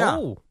dumped. Yeah.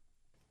 Oh.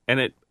 And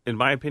it, in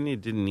my opinion,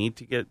 didn't need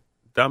to get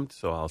dumped,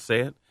 so I'll say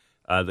it.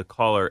 The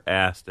caller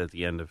asked at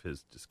the end of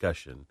his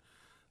discussion,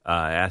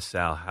 asked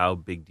Sal, how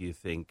big do you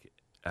think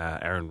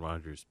Aaron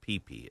Rodgers'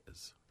 pee-pee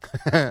is?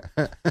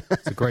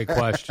 It's a great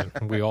question.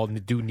 We all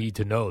do need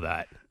to know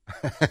that.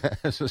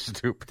 So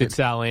stupid. Did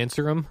Sal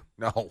answer him?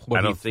 No. What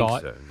I don't think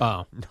thought? so.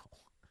 Oh.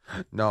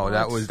 No,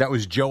 that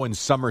was Joe in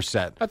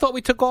Somerset. I thought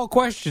we took all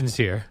questions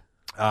here.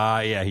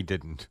 Yeah, he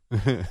didn't.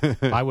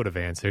 I would have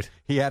answered.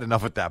 He had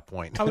enough at that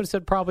point. I would have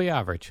said probably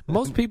average.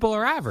 Most people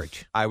are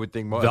average. I would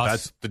think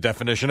that's the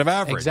definition of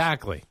average.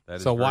 Exactly. That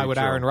is so why very would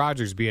true. Aaron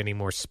Rodgers be any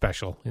more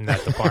special in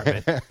that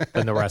department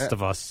than the rest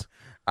of us?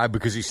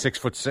 Because he's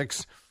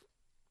 6'6".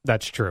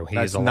 That's true.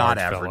 That's is a not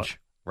large average.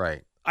 fella.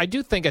 Right. I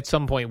do think at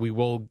some point we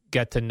will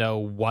get to know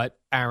what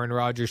Aaron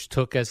Rodgers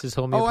took as his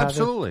homeopathic. Oh,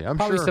 absolutely. I'm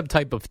Probably sure. some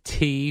type of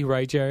tea,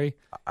 right, Jerry?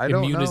 I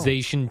don't know.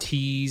 Immunization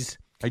teas.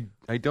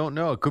 I don't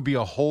know. It could be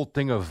a whole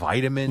thing of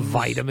vitamins.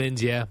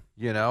 Vitamins, yeah.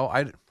 You know,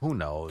 who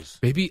knows?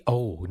 Maybe,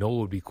 what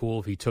would be cool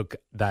if he took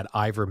that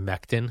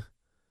ivermectin,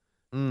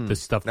 the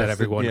stuff that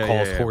everyone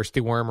calls horse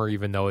dewormer, or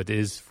even though it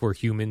is for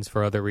humans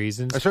for other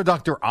reasons. I saw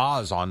Dr.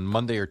 Oz on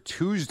Monday or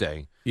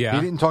Tuesday. Yeah.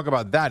 He didn't talk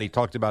about that. He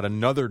talked about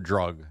another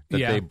drug that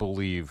they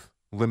believe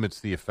limits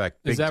the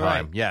effect big Is that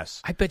time. right?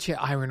 Yes. I bet you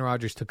Aaron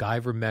Rodgers took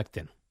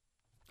ivermectin.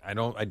 I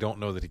don't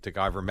know that he took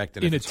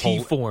ivermectin in a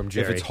tea form,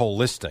 Jerry. If it's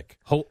holistic.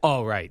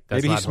 Oh, right.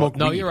 That's Maybe not he smoked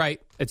No, weed. you're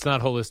right. It's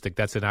not holistic.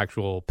 That's an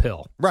actual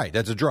pill. Right.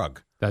 That's a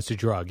drug. That's a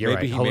drug. You're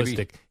right.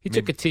 Holistic. He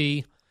took a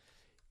tea.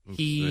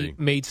 He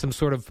made some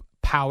sort of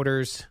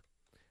powders.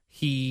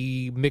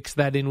 He mixed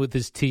that in with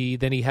his tea.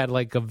 Then he had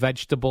like a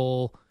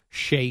vegetable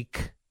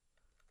shake,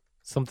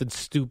 something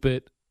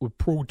stupid with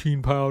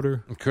protein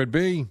powder. It could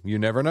be. You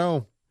never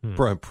know.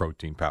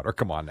 Protein powder.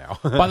 Come on now.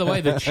 By the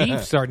way, the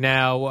Chiefs are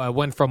now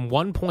went from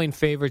 1-point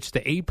favorites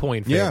to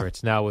 8-point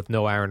favorites now with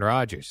no Aaron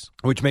Rodgers.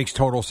 Which makes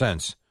total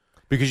sense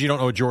because you don't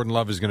know what Jordan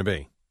Love is going to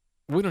be.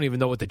 We don't even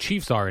know what the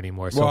Chiefs are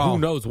anymore, so who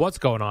knows what's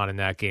going on in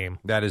that game.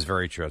 That is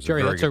very true. That's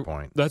Jerry, a very good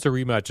point. That's a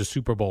rematch of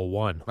Super Bowl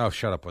I. Oh,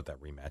 shut up with that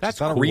rematch. That's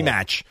not cool. a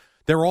rematch.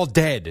 They're all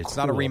dead. It's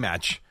not a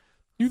rematch.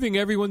 You think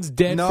everyone's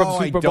dead No,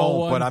 from Super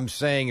Bowl I don't, I? but I'm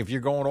saying if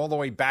you're going all the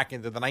way back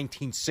into the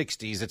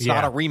 1960s, it's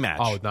not a rematch.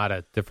 Oh, not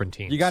a different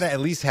team. You got to at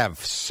least have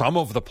some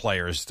of the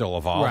players still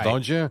evolved, Right.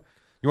 don't you?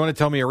 You want to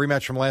tell me a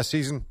rematch from last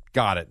season?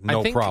 Got it.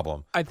 No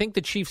problem. I think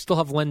the Chiefs still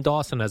have Len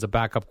Dawson as a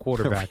backup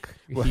quarterback.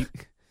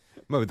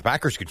 Well, the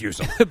Packers could use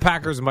him. The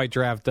Packers might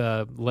draft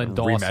Len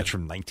Dawson. Rematch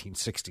from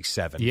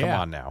 1967. Yeah.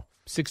 Come on now.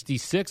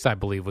 66, I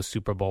believe, was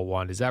Super Bowl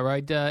I. Is that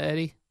right,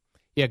 Eddie?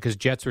 Yeah, because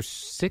Jets were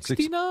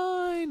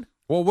 69.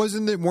 Well,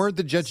 weren't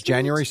the Jets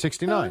January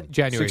 69?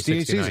 January 68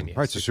 69, season. yeah,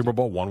 Right, so Super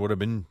Bowl I would have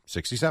been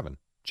 67.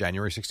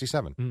 January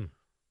 67.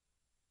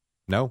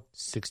 No?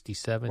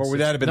 67. Or would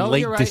that have been No,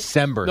 late you're right.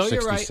 December No,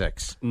 you're right.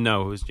 66?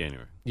 No, it was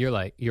January. You're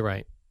right. You're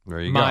right.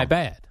 There you My go.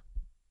 bad.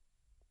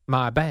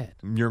 My bad.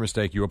 Your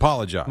mistake. You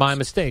apologize. My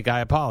mistake. I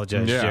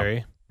apologize, Yeah.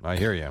 Jerry. I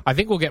hear you. I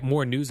think we'll get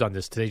more news on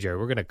this today, Jerry.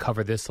 We're going to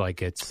cover this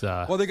like it's...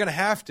 Well, they're going to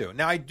have to.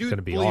 Now, I do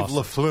gonna be believe awesome.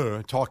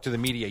 LaFleur talked to the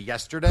media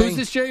yesterday. Who's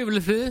this, Jerry?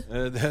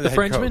 The head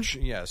Frenchman? coach,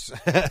 yes.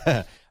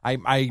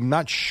 I'm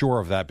not sure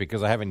of that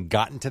because I haven't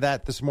gotten to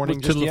that this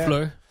morning To just yet.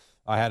 LaFleur?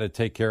 I had to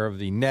take care of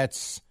the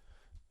Nets,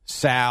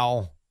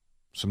 Sal,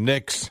 some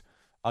Knicks.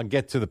 I'll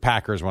get to the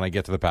Packers when I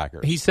get to the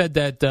Packers. He said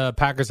that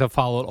Packers have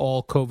followed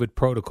all COVID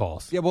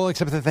protocols. Yeah, well,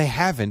 except that they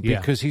haven't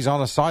because he's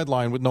on a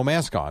sideline with no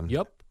mask on.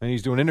 Yep. And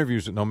he's doing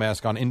interviews with no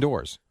mask on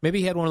indoors.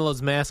 Maybe he had one of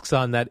those masks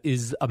on that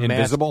is a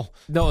Invisible?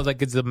 mask. No,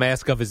 like it's a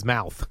mask of his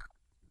mouth.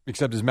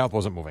 Except his mouth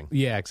wasn't moving.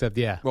 Yeah,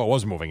 yeah. Well, it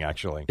was moving,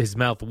 actually. His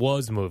mouth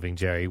was moving,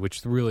 Jerry,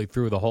 which really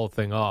threw the whole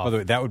thing off. By the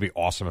way, that would be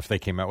awesome if they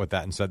came out with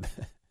that and said,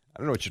 I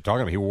don't know what you're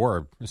talking about. He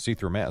wore a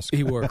see-through mask.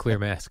 He wore a clear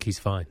mask. He's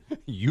fine.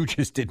 You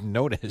just didn't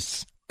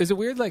notice. Is it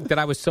weird like that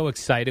I was so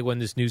excited when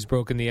this news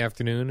broke in the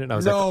afternoon? And I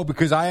was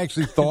because I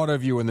actually thought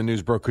of you when the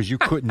news broke because you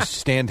couldn't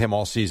stand him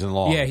all season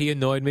long. Yeah, he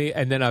annoyed me.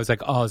 And then I was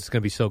like, oh, this is going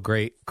to be so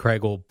great.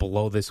 Craig will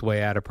blow this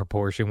way out of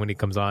proportion when he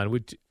comes on.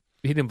 Which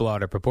he didn't blow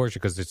out of proportion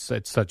because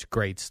it's such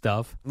great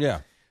stuff.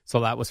 Yeah.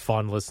 So that was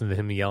fun listening to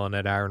him yelling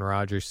at Aaron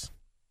Rodgers.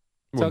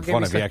 It would be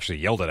fun if he actually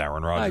yelled at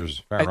Aaron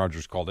Rodgers. Aaron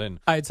Rodgers called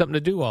in. I had something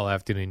to do all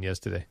afternoon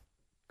yesterday.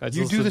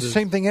 You do the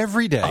same thing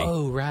every day.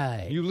 Oh,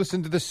 right. You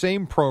listen to the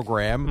same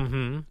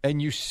program,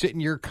 and you sit in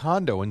your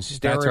condo and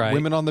stare That's at right.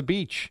 women on the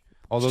beach.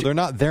 Although they're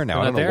not there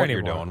now. I don't know what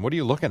you're doing. What are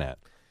you looking at?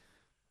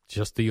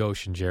 Just the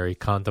ocean, Jerry,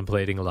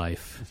 contemplating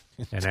life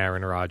and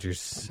Aaron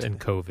Rodgers and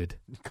COVID.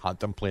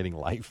 Contemplating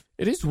life.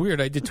 It is weird.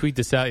 I did tweet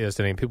this out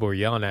yesterday, and people were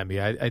yelling at me.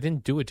 I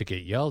didn't do it to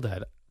get yelled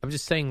at. I'm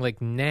just saying, like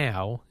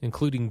now,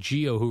 including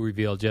Gio, who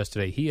revealed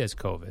yesterday he has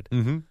COVID.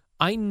 Mm-hmm.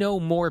 I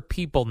know more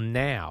people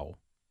now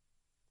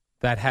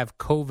that have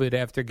COVID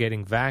after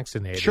getting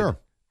vaccinated. Sure.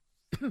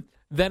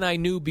 Than I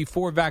knew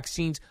before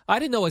vaccines. I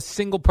didn't know a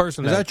single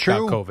person Is that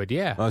true? got COVID.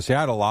 Yeah. See, I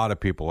had a lot of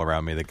people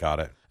around me that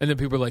got it. And then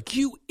people were like,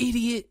 you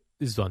idiot.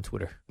 This is on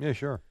Twitter. Yeah,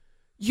 sure.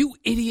 You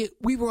idiot.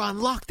 We were on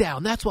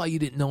lockdown. That's why you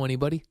didn't know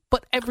anybody.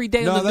 But every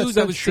day No, on the that's news,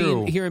 I not was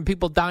true. hearing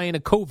people dying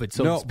of COVID.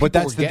 So No, people but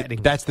that's were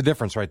getting. that's the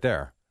difference right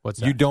there. What's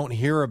that? You don't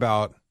hear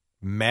about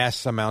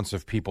mass amounts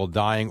of people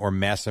dying or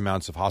mass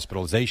amounts of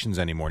hospitalizations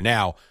anymore.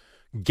 Now,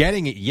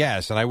 getting it,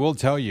 yes, and I will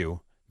tell you,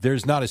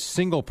 there's not a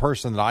single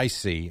person that I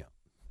see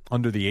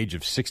under the age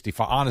of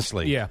 65,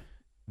 honestly,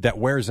 that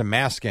wears a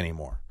mask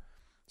anymore.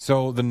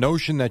 So the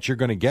notion that you're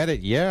going to get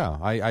it,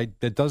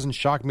 that doesn't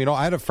shock me at all.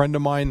 I had a friend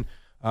of mine,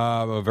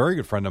 a very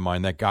good friend of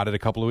mine, that got it a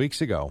couple of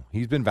weeks ago.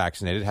 He's been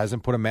vaccinated,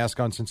 hasn't put a mask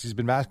on since he's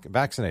been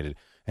vaccinated,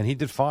 and he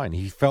did fine.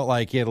 He felt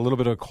like he had a little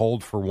bit of a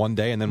cold for one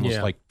day and then was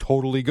like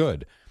totally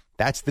good.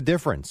 That's the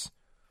difference.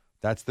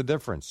 That's the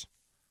difference.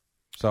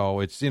 So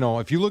it's,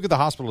 if you look at the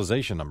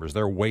hospitalization numbers,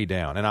 they're way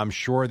down. And I'm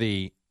sure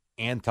the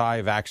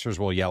anti-vaxxers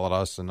will yell at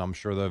us, and I'm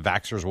sure the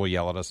vaxxers will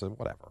yell at us, and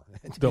whatever.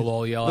 They'll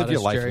all yell at us, Live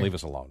your life Jerry. and leave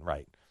us alone,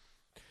 right?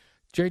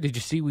 Jerry, did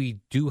you see we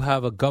do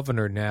have a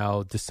governor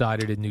now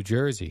decided in New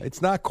Jersey?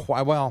 It's not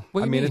quite, well,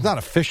 What do you mean? it's not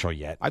official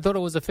yet. I thought it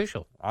was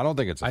official. I don't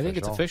think it's official. I think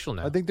it's official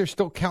now. I think they're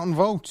still counting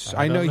votes.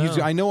 I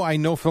don't know. I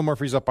know Phil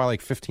Murphy's up by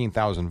like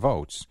 15,000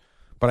 votes,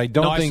 but I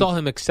don't think. I saw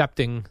him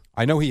accepting.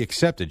 I know he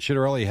accepted.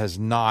 Chitterelli has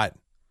not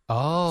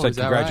said is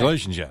that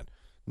congratulations yet.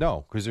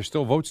 No, because there's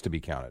still votes to be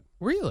counted.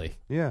 Really?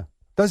 Yeah.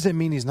 Doesn't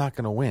mean he's not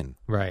going to win.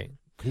 Right.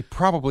 He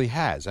probably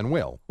has and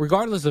will.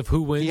 Regardless of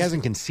who wins. He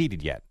hasn't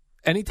conceded yet.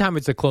 Anytime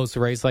it's a close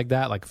race like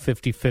that, like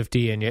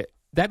 50-50, and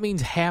That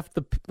means half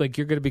the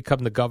you're going to become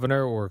the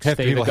governor or Half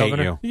the stay the people hate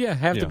governor. you. Yeah,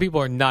 half Yeah. the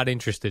people are not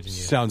interested in you.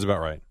 Sounds about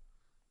right.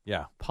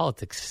 Yeah.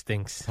 Politics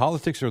stinks.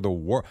 Politics are the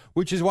worst,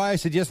 which is why I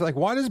said yes. Like,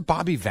 why does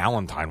Bobby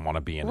Valentine want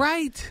to be in it?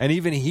 Right. And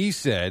even he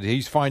said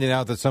he's finding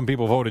out that some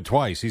people voted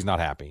twice. He's not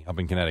happy up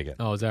in Connecticut.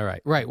 Oh, is that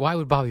right? Right. Why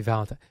would Bobby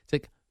Valentine? It's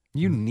like,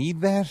 you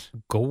need that?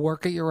 go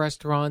work at your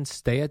restaurant,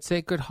 stay at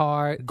Sacred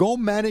Heart. Go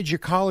manage your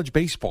college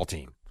baseball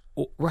team.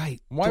 Right.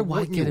 Why So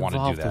wouldn't get you want to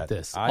do involved that? with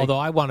this? Although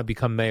I want to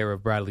become mayor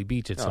of Bradley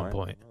Beach at some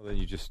point. Well, then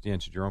you just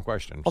answered your own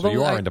question. Although so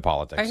you are into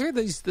politics. I hear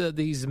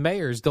these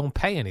mayors don't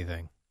pay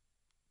anything.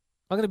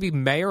 I'm going to be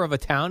mayor of a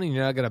town and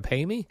you're not going to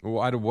pay me?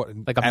 Well,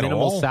 like a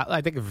minimal salary?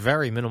 I think a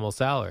very minimal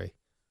salary.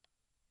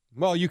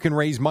 Well, you can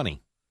raise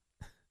money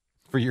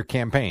for your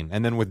campaign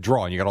and then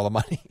withdraw, and you got all the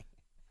money.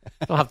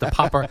 I'll have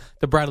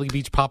the Bradley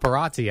Beach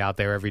paparazzi out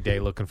there every day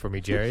looking for me,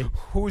 Jerry.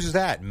 Who's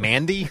that?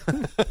 Mandy?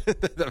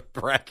 The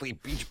Bradley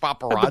Beach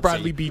paparazzi. The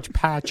Bradley Beach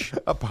patch.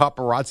 A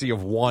paparazzi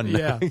of one.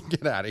 Yeah.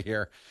 Get out of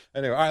here.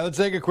 Anyway, all right, let's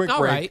take a quick All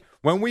break. right.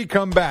 When we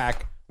come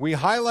back, we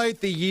highlight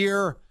the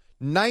year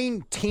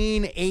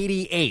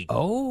 1988.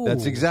 Oh.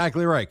 That's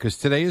exactly right, because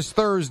today is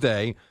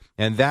Thursday,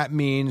 and that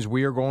means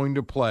we are going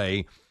to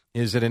play,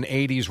 is it an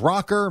 80s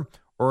rocker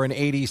or an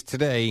 80s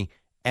today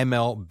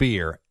ML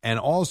beer? And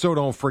also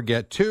don't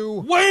forget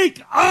to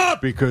wake up,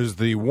 because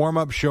the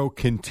warm-up show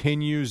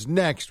continues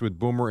next with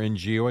Boomer and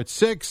Gio at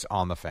 6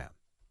 on The Fan.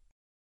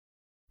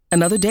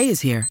 Another day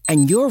is here,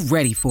 and you're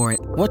ready for it.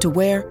 What to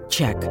wear?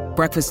 Check.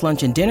 Breakfast,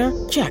 lunch, and dinner?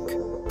 Check.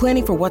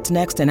 Planning for what's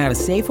next and how to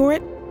save for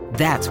it?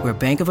 That's where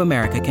Bank of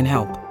America can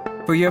help.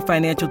 For your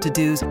financial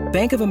to-dos,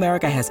 Bank of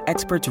America has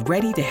experts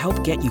ready to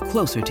help get you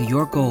closer to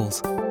your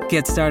goals.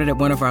 Get started at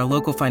one of our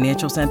local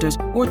financial centers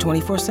or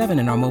 24/7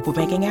 in our mobile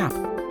banking app.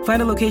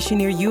 Find a location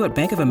near you at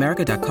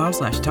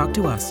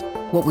bankofamerica.com/talktous.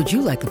 What would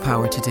you like the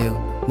power to do?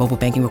 Mobile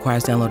banking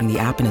requires downloading the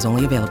app and is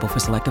only available for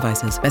select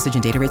devices. Message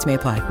and data rates may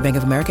apply. Bank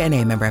of America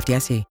N.A., member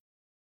FDIC.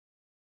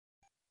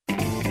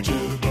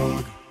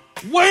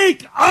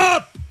 wake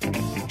up,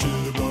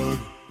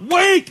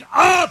 wake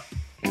up,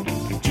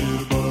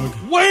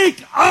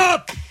 wake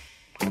up,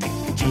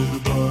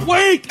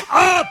 wake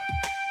up.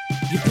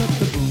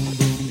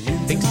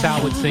 I think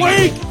Sal would sing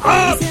Wake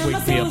up!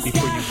 Wake me up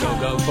before you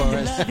go for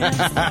us.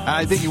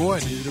 I think you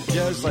would.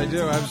 Yes, I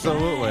do.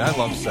 Absolutely. I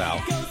love Sal.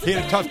 He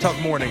had a tough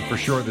morning for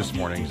sure this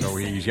morning, so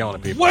he's yelling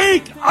at people.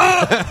 Wake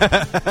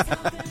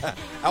up!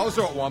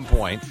 Also, at one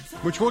point,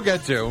 which we'll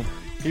get to,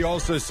 he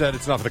also said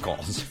it's enough of the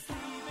calls.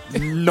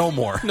 No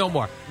more. No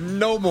more.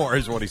 No more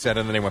is what he said,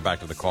 and then he went back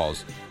to the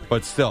calls.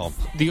 But still.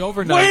 The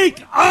overnight.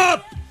 Wake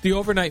up! The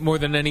overnight, more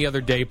than any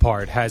other day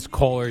part, has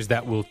callers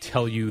that will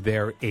tell you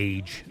their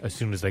age as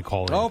soon as they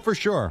call in. Oh, for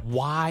sure.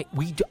 Why?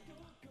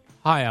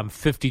 Hi, I'm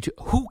 52.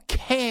 Who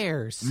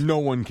cares? No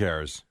one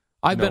cares.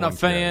 I've been a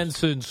fan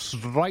since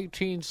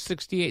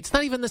 1968. It's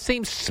not even the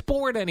same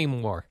sport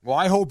anymore. Well,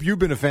 I hope you've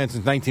been a fan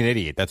since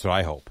 1988. That's what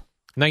I hope.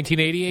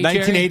 1988,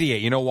 1988.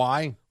 Jerry? You know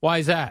why? Why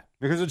is that?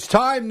 Because it's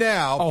time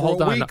now for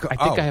hold a on. week. I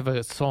think I have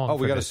a song Oh,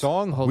 for we got this. a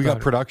song? Hold we got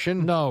on.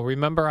 production? No,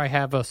 remember I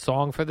have a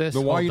song for this?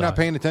 Then why are you Hold not on.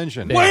 paying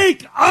attention? There.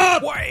 Wake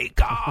up! Wake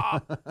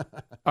up!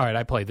 All right,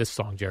 I play this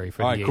song, Jerry,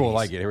 for All the right, cool. 80s. I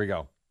like it. Here we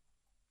go.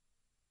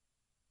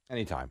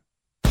 Anytime.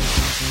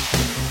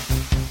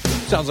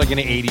 Sounds like an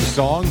 80s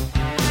song.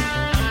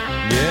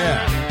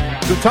 Yeah.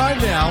 So time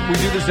now. We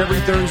do this every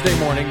Thursday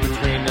morning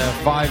between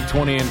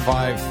 5:20 and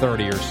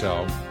 5:30 or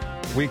so.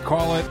 We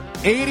call it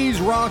 80s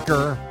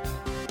Rocker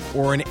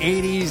or an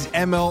 80s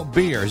ML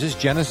beer. Is this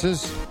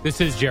Genesis? This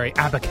is Jerry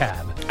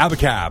Abacab.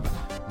 Abacab.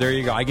 There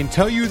you go. I can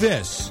tell you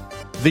this.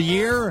 The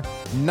year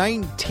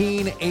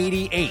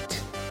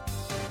 1988.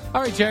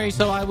 All right, Jerry,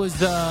 so I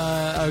was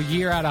a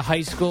year out of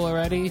high school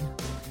already.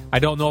 I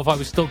don't know if I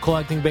was still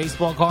collecting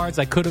baseball cards.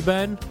 I could have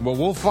been. Well,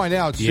 we'll find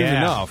out soon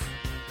enough.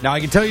 Now,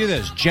 I can tell you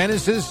this.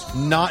 Genesis,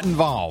 not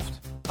involved.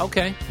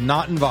 Okay.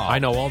 Not involved. I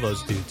know all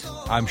those dudes.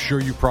 I'm sure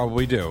you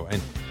probably do.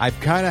 And I've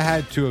kind of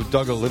had to have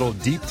dug a little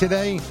deep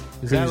today.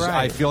 Is that right?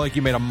 I feel like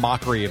you made a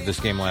mockery of this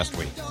game last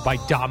week. By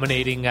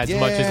dominating as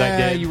much as I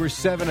did. You were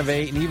 7 of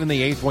 8, and even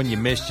the 8th one you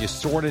missed, you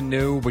sort of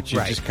knew, but you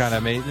just kind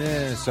of made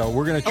So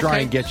we're going to try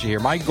and get you here.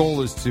 My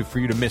goal is for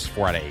you to miss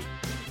 4 out of 8.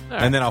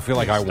 Right. And then I'll feel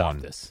like I won.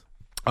 This.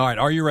 All right,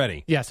 are you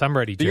ready? Yes, I'm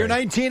ready, The Jerry. year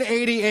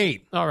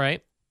 1988. All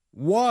right.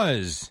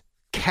 Was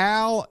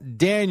Cal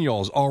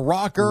Daniels a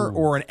rocker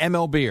or an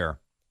ML beer?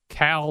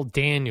 Cal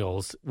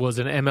Daniels was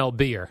an ML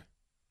beer.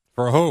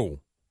 For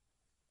who?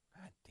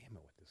 God damn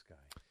it with this guy.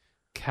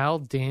 Cal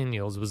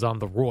Daniels was on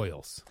the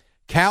Royals.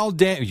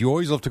 You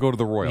always love to go to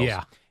the Royals.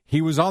 Yeah.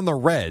 He was on the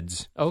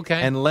Reds. Okay.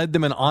 And led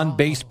them an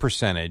on-base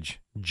percentage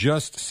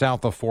just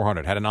south of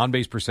 400. Had an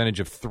on-base percentage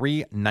of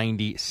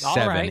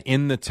 397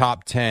 in the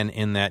top 10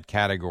 in that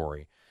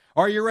category.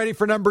 Are you ready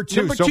for number 2?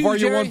 Number so 2, far,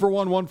 Jerry? you're 1 for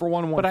 1, 1 for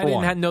 1, 1 but for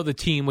 1. I didn't know the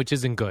team, which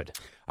isn't good.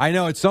 I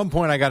know. At some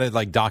point, I got to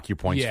dock you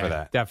points for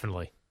that.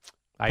 Definitely.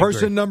 I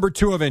Person agree. number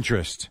 2 of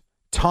interest,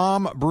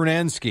 Tom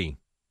Brunansky.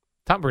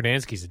 Tom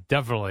Brunansky's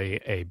definitely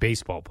a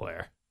baseball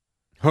player.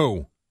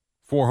 Who?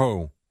 For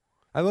who?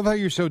 I love how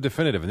you're so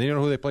definitive, and then you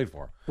don't know who they played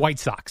for. White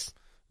Sox.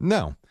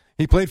 No.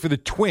 He played for the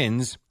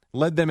Twins,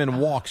 led them in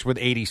walks with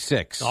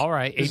 86. All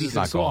right, This is 86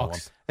 not going well.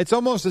 walks. It's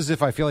almost as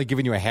if I feel like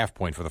giving you a half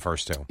point for the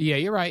first two. Yeah,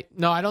 you're right.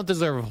 No, I don't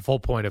deserve a full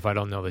point if I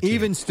don't know the team.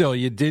 Even still,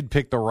 you did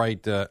pick the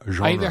right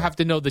genre. I either have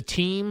to know the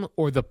team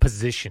or the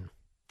position.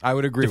 I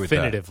would agree with that.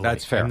 Definitively.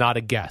 That's fair. And not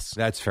a guess.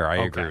 That's fair.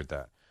 I agree with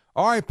that.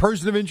 All right,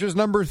 person of interest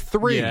number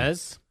 3.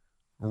 Yes.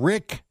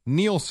 Rick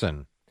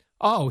Nielsen.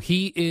 Oh,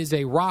 he is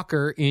a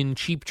rocker in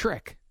Cheap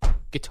Trick.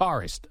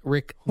 Guitarist,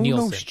 Rick Who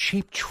Nielsen. knows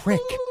Cheap Trick?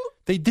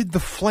 They did The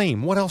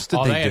Flame. What else did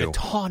they they had do? a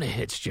ton of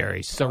hits,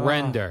 Jerry.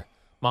 Surrender.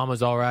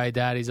 Mama's all right,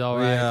 Daddy's all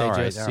right. Yeah, they all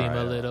right, just all seem right, a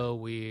all little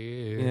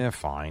weird. Yeah,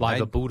 fine.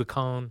 Live at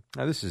Budokan.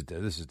 Now, this is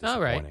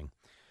disappointing.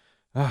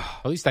 All right.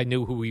 At least I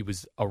knew who he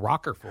was a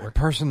rocker for.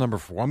 Person number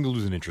 4. I'm going to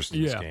lose an interest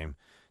in this Yeah. game.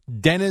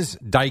 Dennis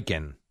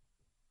Dickin.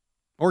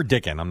 Or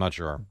Dickin, I'm not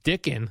sure.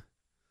 Dickin.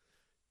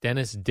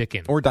 Dennis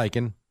Dickin. Or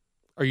Dickin.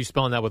 Are you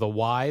spelling that with a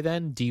Y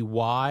then?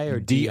 D-Y or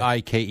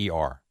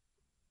D-I-K-E-R.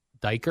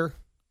 Diker?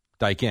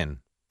 Dickin.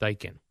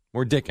 Dickin.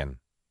 Or Dickin.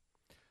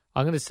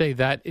 I'm going to say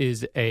that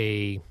is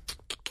I'm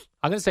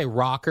going to say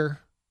rocker,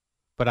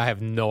 but I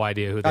have no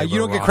idea who they were You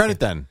don't get rocking. credit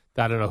then.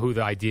 I don't know who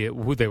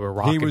they were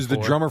rocking. He was the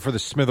for. drummer for the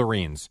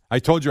Smithereens. I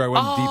told you I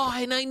went deep. Oh,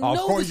 and I know of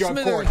course, the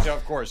Smithereens.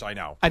 Of course, I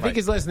know. I think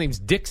his last name's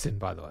Dixon,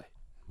 by the way.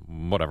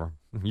 Whatever.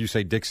 You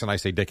say Dixon, I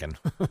say Dickin.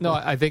 No,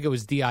 I think it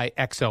was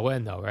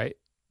D-I-X-O-N, though, right?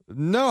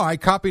 No, I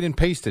copied and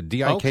pasted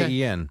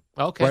D-I-K-E-N.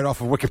 Okay. Right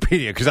off of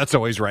Wikipedia, because that's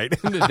always right.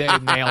 They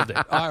nailed it.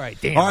 All right,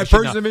 damn. All right,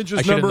 person of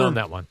interest I should have number. known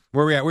that one.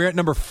 Where are we at? We're at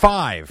number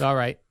 5. All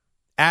right.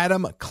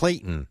 Adam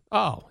Clayton.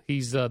 Oh,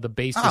 he's the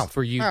bassist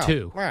for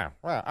U2.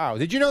 Wow.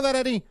 Did you know that,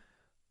 Eddie?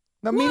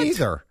 No, me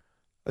neither.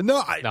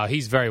 No,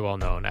 he's very well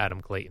known,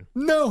 Adam Clayton.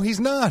 No, he's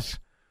not.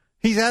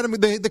 He's Adam.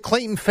 The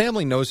Clayton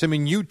family knows him,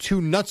 and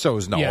U2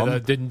 nutzos know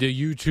him.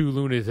 The U2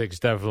 lunatics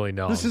definitely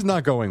know This him. is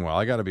not going well.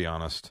 I got to be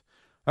honest.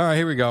 All right,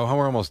 here we go.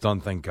 We're almost done,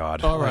 thank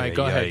God. All right,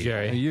 go ahead,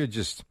 Jerry. You're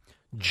just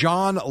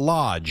John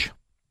Lodge.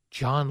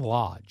 John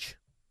Lodge.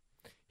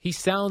 He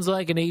sounds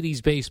like an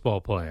 80s baseball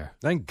player.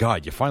 Thank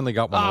God you finally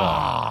got one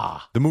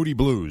wrong. The Moody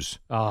Blues.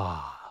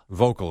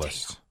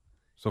 Vocalist. Damn.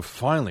 So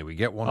finally we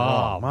get one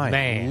wrong. My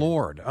man.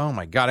 Lord. Oh,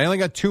 my God. I only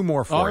got 2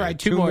 more for you. All right,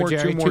 two more,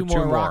 Jerry. Two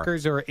more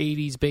rockers or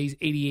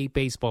 88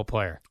 baseball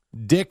player.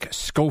 Dick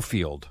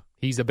Schofield.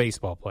 He's a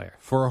baseball player.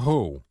 For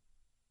who?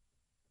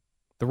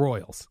 The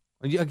Royals.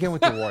 Again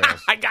with the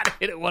Royals. I got to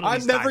hit it one of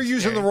these I'm never times,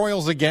 using Jerry. the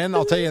Royals again.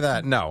 I'll tell you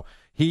that. No.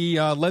 He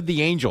led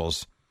the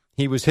Angels.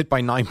 He was hit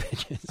by 9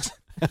 pitches.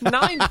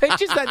 9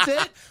 pitches, that's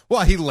it?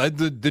 Well, he led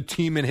the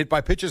team in hit by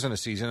pitches in a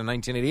season in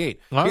 1988.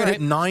 He got hit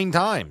 9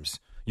 times.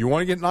 You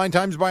want to get 9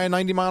 times by a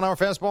 90-mile-an-hour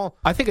fastball?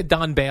 I think of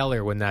Don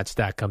Baylor when that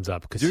stat comes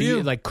up because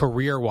like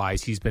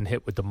career-wise, he's been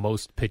hit with the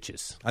most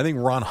pitches. I think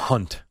Ron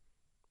Hunt.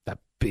 That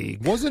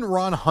big. Wasn't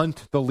Ron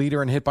Hunt the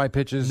leader in hit by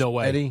pitches? No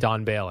way. Eddie?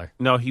 Don Baylor.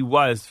 No, he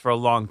was for a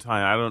long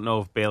time. I don't know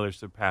if Baylor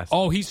surpassed him.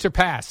 Oh, he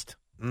surpassed.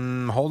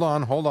 Hold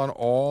on.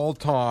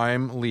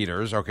 All-time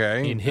leaders,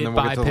 okay? In hit and then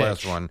we'll by get to the pitch.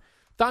 last one.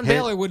 Don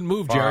Baylor wouldn't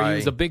move, Jerry. He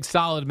was a big,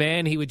 solid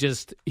man.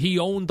 He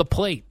owned the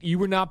plate. You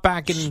were not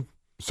backing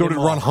So did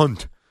Ron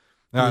Hunt.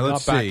 All right, You're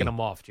let's not see. backing him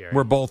off, Jerry.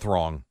 We're both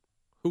wrong.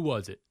 Who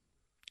was it?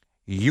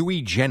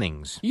 Huey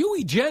Jennings.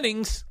 Huey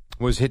Jennings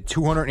Was hit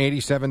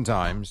 287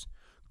 times.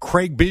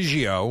 Craig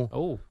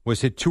Biggio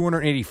was hit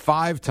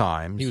 285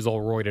 times. He was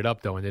all roided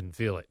up, though, and didn't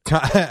feel it.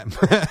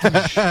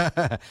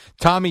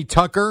 Tommy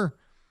Tucker,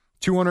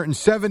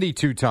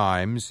 272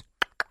 times.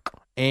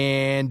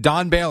 And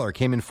Don Baylor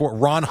came in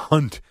 4th. Ron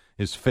Hunt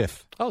is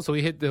 5th. Oh, so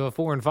he hit the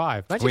 4 and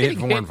 5. Imagine We hit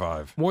getting 4 and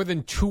 5. more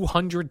than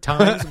 200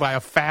 times by a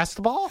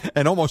fastball?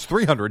 And almost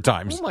 300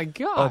 times. Oh, my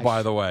gosh. Oh,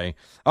 by the way.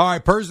 All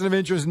right, person of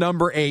interest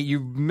number 8. You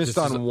missed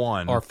This is on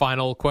one. Our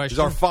final question.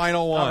 This is our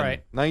final one. All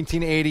right.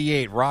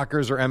 1988,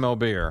 Rockers or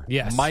MLBer?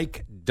 Yes.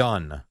 Mike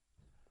Dunn.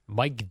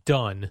 Mike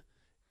Dunn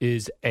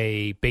is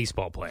a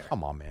baseball player.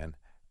 Come on, man.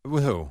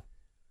 With who?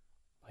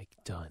 Mike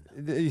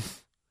Dunn.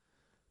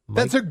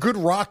 That's a good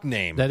rock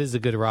name. That is a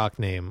good rock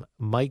name.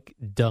 Mike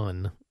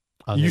Dunn.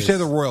 You say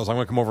the Royals. I'm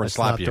going to come over and That's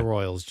slap not you. the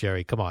Royals,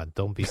 Jerry. Come on.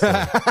 Don't be silly.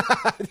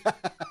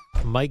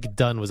 Mike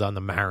Dunn was on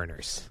the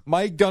Mariners.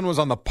 Mike Dunn was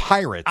on the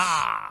Pirates.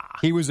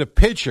 He was a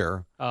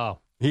pitcher. Oh.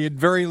 He had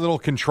very little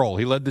control.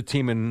 He led the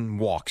team in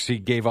walks.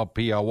 He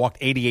walked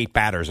 88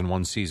 batters in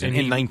one season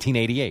in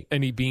 1988.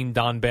 And he beamed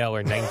Don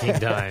Baylor 19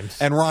 times.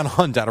 And Ron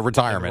Hunt out of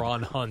retirement. And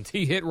Ron Hunt.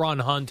 He hit Ron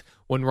Hunt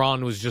when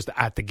Ron was just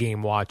at the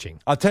game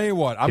watching. I'll tell you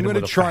what. I'm going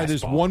to try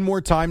this one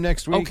more time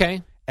next week.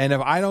 Okay. And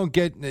if I don't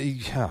get...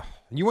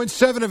 you went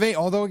 7 of 8,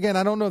 although, again,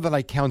 I don't know that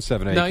I count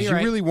 7 of 8. No, because you're you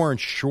right. really weren't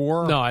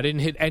sure. No, I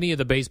didn't hit any of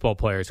the baseball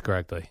players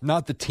correctly.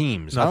 Not the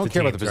teams. Not I don't the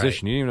care about the teams,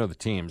 position. right. You didn't even know the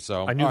teams.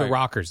 So I knew all the right.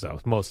 Rockers,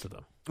 though, most of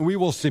them. We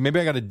will see. Maybe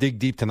I got to dig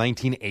deep to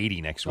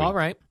 1980 next week. All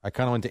right. I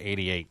kind of went to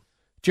 88.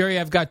 Jerry,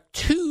 I've got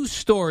 2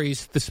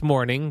 stories this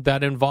morning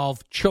that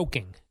involve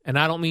choking. And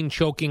I don't mean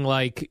choking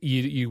like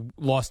you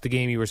lost the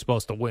game you were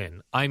supposed to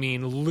win. I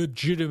mean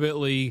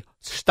legitimately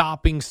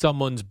stopping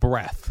someone's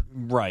breath.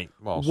 Right.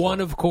 Well,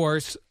 One, of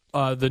course,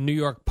 the New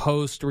York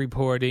Post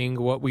reporting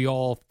what we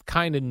all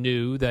kind of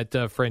knew,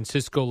 that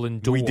Francisco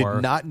Lindor. We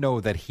did not know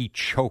that he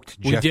choked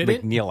Jeff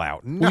McNeil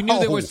out. No. We knew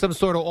there was some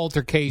sort of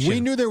altercation. We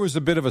knew there was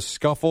a bit of a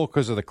scuffle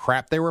because of the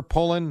crap they were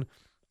pulling.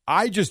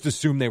 I just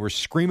assumed they were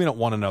screaming at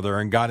one another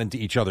and got into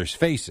each other's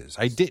faces.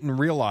 I didn't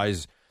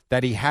realize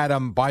that he had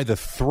him by the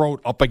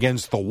throat up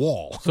against the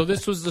wall. So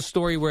this was the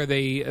story where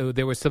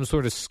there was some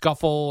sort of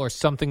scuffle or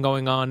something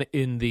going on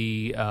in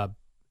the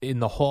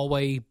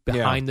hallway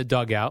behind the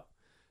dugout.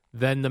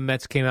 Then the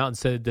Mets came out and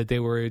said that they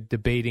were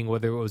debating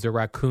whether it was a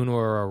raccoon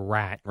or a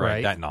rat,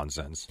 right? That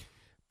nonsense.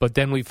 But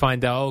then we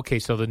find out, okay,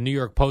 so the New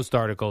York Post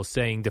article is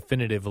saying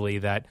definitively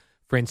that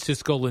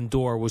Francisco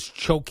Lindor was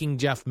choking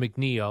Jeff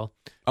McNeil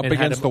up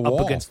against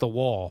the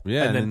wall.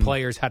 Yeah, and then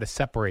players had to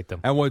separate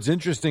them. And what's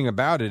interesting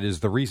about it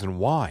is the reason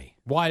why.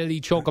 Why did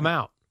he choke him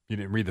out? You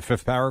didn't read the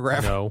fifth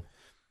paragraph? No.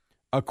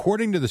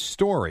 According to the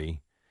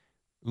story,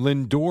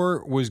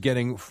 Lindor was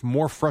getting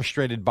more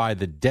frustrated by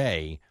the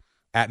day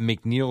at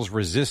McNeil's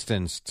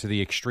resistance to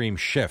the extreme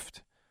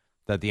shift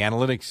that the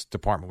analytics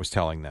department was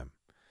telling them.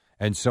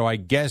 And so I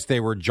guess they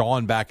were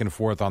jawing back and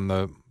forth on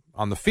the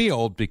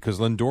field because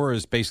Lindor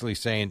is basically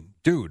saying,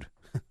 dude,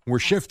 we're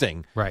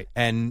shifting. Right.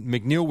 And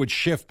McNeil would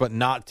shift, but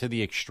not to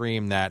the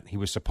extreme that he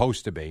was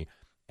supposed to be.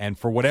 And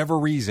for whatever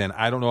reason,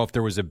 I don't know if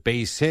there was a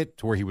base hit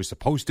to where he was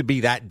supposed to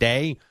be that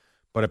day,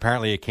 but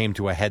apparently it came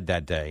to a head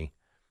that day,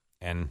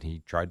 and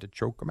he tried to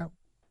choke him out.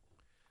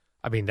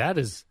 I mean,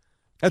 that's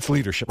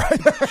leadership, right?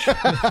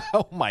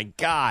 Oh, my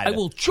God. I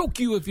will choke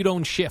you if you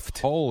don't shift.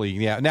 Holy,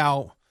 yeah.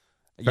 Now,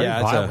 Very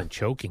violent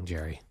choking,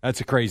 Jerry.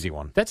 That's a crazy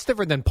one. That's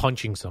different than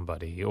punching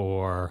somebody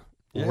or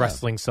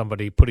wrestling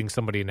somebody, putting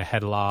somebody in a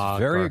headlock. It's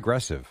very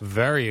aggressive.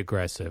 Very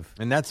aggressive.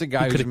 And that's a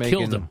guy who's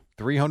making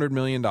 $300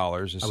 million,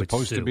 is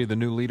supposed to be the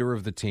new leader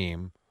of the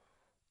team.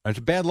 It's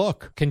a bad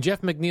look. Can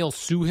Jeff McNeil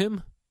sue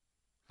him?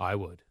 I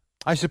would.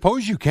 I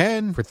suppose you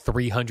can. For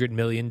 $300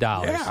 million.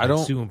 Yeah, I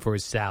don't sue him for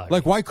his salary.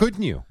 Like, why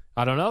couldn't you?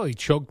 I don't know. He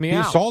choked me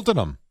out. He assaulted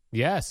him.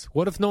 Yes.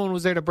 What if no one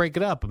was there to break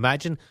it up?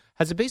 Imagine,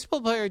 has a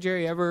baseball player,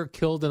 Jerry, ever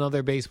killed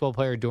another baseball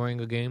player during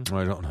a game?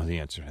 I don't know the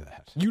answer to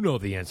that. You know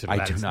the answer to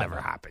that. It's never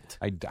happened.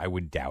 I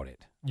would doubt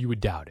it. You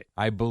would doubt it.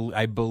 I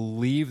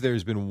believe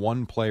there's been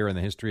one player in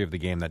the history of the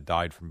game that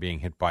died from being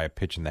hit by a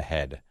pitch in the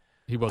head.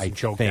 He wasn't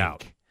choked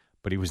out.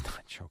 But he was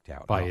not choked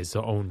out. By his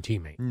own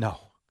teammate. No.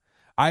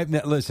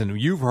 Listen,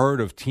 you've heard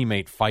of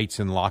teammate fights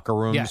in locker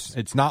rooms. Yes.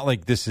 It's not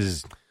like this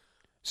is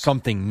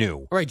something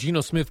new. Right.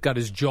 Geno Smith got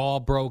his jaw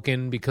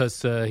broken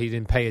because he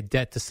didn't pay a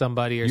debt to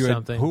somebody or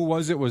something. Who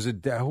was it?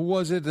 Who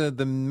was it?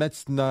 The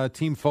Mets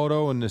team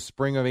photo in the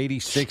spring of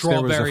 '86.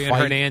 Strawberry there was a fight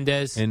and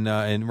Hernandez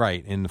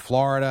in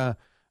Florida.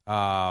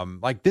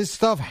 Like this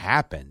stuff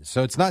happens.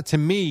 So it's not, to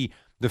me,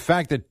 the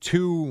fact that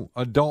two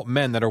adult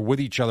men that are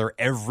with each other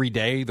every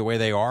day the way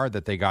they are,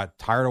 that they got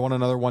tired of one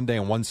another one day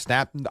and one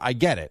snapped. I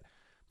get it.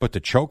 But to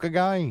choke a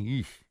guy,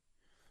 eesh,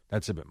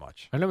 that's a bit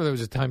much. I remember there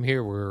was a time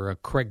here where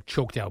Craig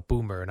choked out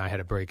Boomer, and I had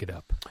to break it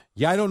up.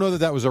 Yeah, I don't know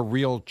that was a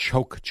real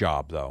choke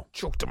job, though.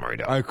 Choked him right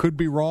up. I could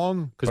be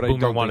wrong, because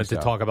Boomer wanted to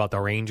talk about the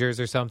Rangers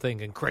or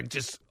something, and Craig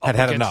just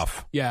had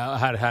enough. Yeah,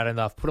 had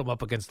enough. Put him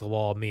up against the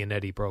wall. Me and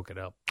Eddie broke it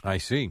up. I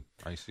see.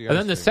 And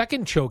then the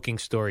second choking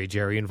story,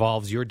 Jerry,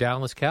 involves your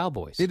Dallas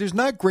Cowboys. There's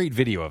not great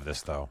video of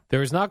this, though.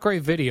 There is not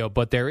great video,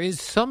 but there is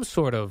some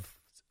sort of.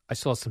 I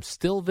saw some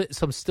still shots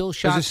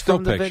There's a still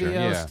from the picture,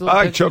 video. yeah. I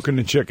like choking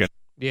the chicken.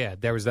 Yeah,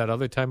 there was that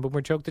other time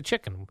Boomer choked the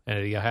chicken.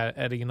 Eddie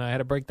and I had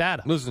to break that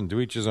up. Listen, to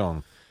each his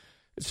own.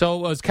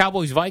 So as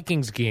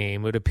Cowboys-Vikings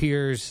game, it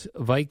appears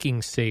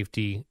Vikings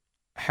safety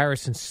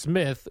Harrison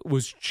Smith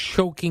was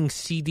choking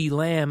CeeDee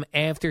Lamb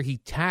after he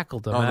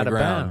tackled him out of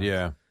bounds.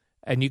 Yeah.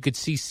 And you could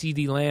see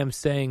CeeDee Lamb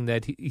saying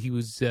that he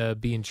was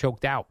being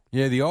choked out.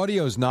 Yeah, the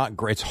audio is not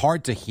great. It's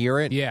hard to hear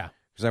it. Yeah.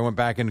 Because I went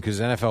back in, because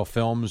NFL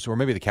Films, or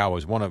maybe the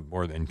Cowboys,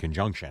 or in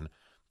conjunction,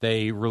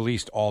 they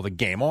released all the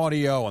game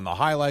audio and the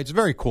highlights.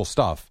 Very cool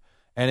stuff.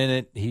 And in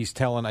it, he's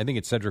telling, I think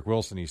it's Cedric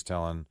Wilson he's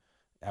telling,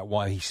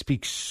 he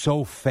speaks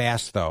so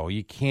fast, though.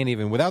 You can't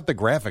even, without the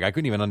graphic, I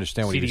couldn't even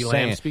understand what he was saying.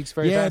 CeeDee Lamb speaks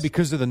very fast? Yeah,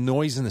 because of the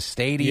noise in the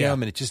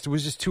stadium, and it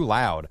was just too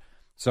loud.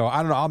 So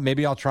I don't know.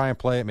 Maybe I'll try and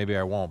play it. Maybe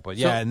I won't. But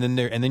yeah, and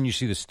then you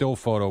see the still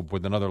photo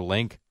with another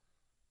link.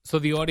 So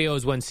the audio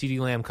is when CeeDee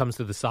Lamb comes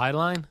to the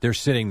sideline? They're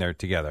sitting there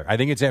together. I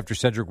think it's after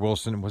Cedric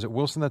Wilson. Was it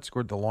Wilson that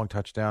scored the long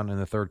touchdown in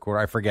the third quarter?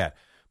 I forget.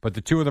 But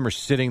the two of them are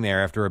sitting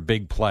there after a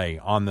big play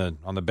on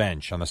the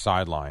bench, on the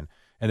sideline.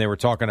 And they were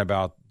talking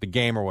about the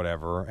game or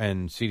whatever.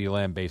 And CeeDee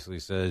Lamb basically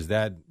says,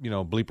 that,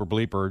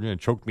 bleeper,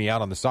 choked me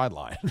out on the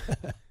sideline.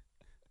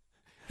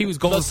 He was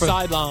going for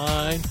the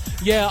sideline.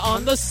 Yeah,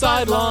 on the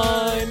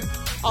sideline.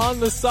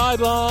 On the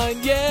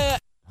sideline. Yeah.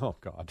 Oh,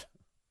 God.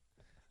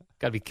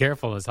 Got to be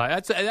careful.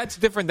 That's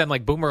different than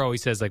like Boomer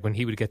always says, like when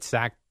he would get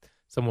sacked,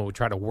 someone would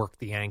try to work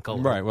the ankle.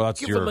 Right. Well,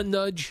 give him a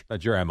nudge.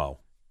 That's your MO.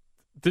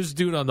 This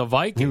dude on the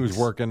Vikings. He was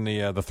working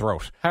the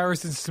throat.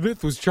 Harrison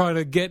Smith was trying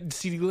to get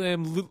CeeDee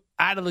Lamb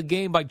out of the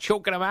game by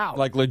choking him out.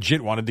 Like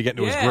legit wanted to get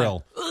into his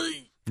grill.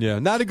 Yeah,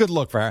 not a good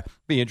look for her.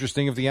 Be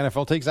interesting if the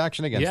NFL takes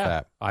action against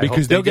that.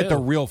 Because they'll get the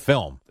real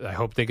film. I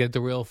hope they get the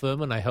real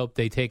film, and I hope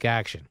they take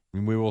action.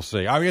 We will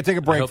see. All right, we're going to take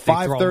a break.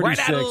 5:36. Right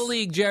out of the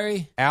league,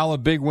 Jerry. Al, a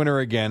big winner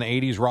again.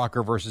 80s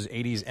rocker versus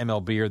 80s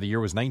MLBer. The year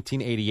was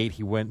 1988.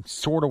 He went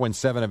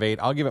 7 of 8.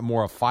 I'll give it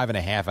more a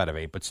 5.5 out of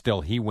 8, but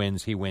still, he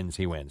wins.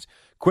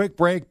 Quick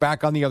break.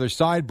 Back on the other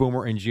side.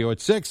 Boomer and Gio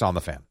at 6 on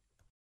the Fan.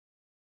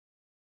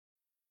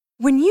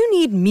 When you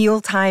need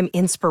mealtime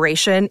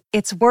inspiration,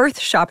 it's worth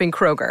shopping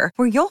Kroger,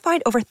 where you'll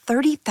find over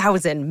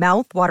 30,000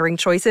 mouth-watering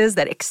choices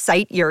that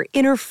excite your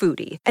inner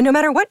foodie. And no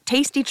matter what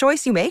tasty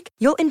choice you make,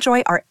 you'll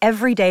enjoy our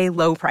everyday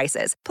low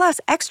prices, plus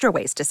extra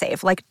ways to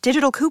save, like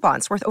digital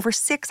coupons worth over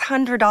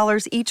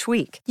 $600 each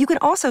week. You can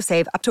also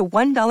save up to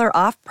 $1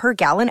 off per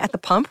gallon at the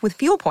pump with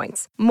fuel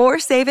points. More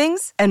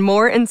savings and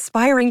more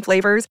inspiring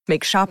flavors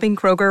make shopping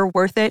Kroger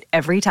worth it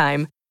every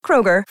time.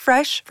 Kroger,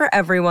 fresh for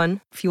everyone.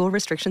 Fuel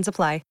restrictions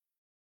apply.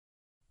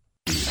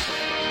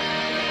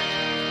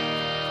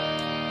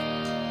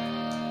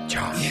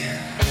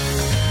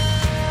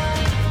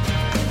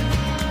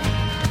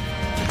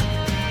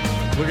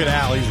 Look at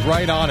Al. He's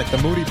right on it. The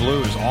Moody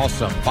Blues.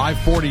 Awesome.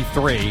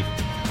 5:43.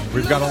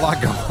 We've got a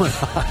lot going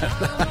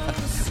on.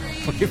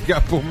 We've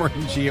got Boomer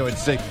and Gio at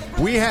 6.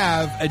 We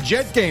have a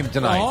Jet game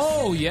tonight.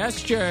 Oh,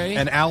 yes, Jerry.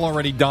 And Al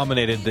already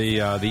dominated the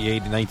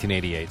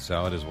 1988,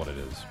 so it is what it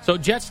is. So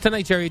Jets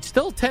tonight, Jerry, it's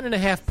still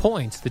 10.5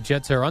 points. The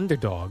Jets are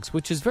underdogs,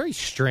 which is very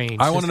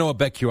strange. I want to know what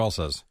BetQL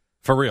says.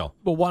 For real.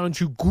 Well, why don't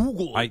you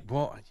Google it?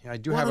 I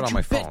do have it on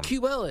my phone.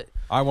 BetQL it?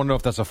 I want to know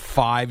if that's a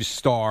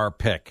 5-star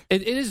pick.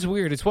 It is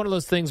weird. It's one of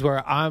those things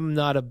where I'm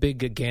not a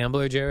big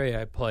gambler, Jerry.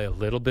 I play a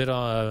little bit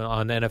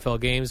on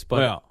NFL games,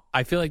 but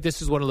I feel like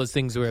this is one of those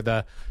things where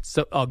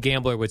a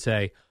gambler would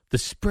say, the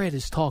spread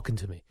is talking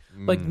to me.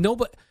 Like,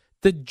 nobody.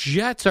 The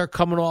Jets are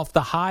coming off the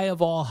high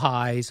of all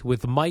highs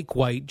with Mike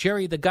White.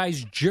 Jerry, the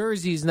guy's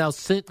jersey is now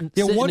sitting.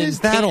 Yeah, what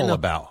is that all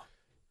about?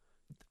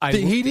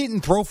 He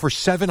didn't throw for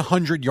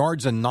 700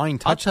 yards and 9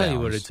 touchdowns. I'll tell you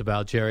what it's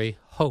about, Jerry.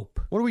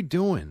 Hope. What are we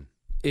doing?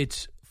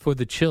 It's for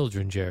the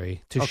children,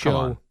 Jerry, to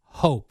show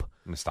hope.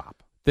 I'm going to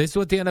stop. This is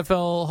what the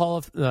NFL Hall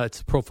of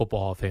it's Pro Football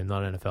Hall of Fame,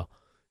 not NFL.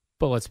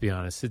 But let's be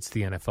honest, it's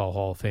the NFL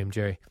Hall of Fame,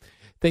 Jerry.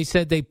 They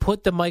said they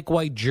put the Mike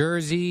White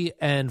jersey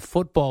and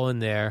football in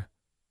there.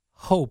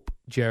 Hope,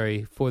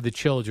 Jerry, for the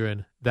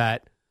children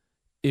that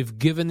if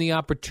given the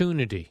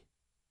opportunity,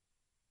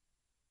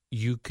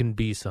 you can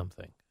be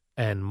something.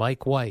 And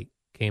Mike White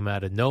came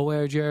out of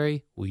nowhere,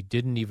 Jerry. We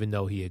didn't even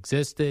know he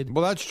existed.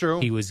 Well, that's true.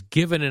 He was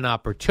given an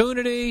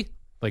opportunity,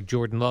 like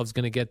Jordan Love's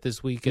going to get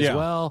this week as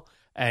well,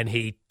 and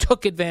he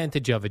took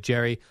advantage of it,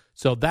 Jerry.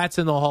 So that's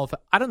in the Hall of Fame.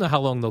 I don't know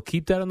how long they'll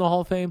keep that in the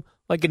Hall of Fame.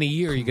 Like in a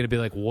year, you're going to be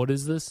like, what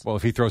is this? Well,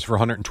 if he throws for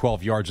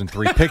 112 yards and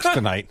 3 picks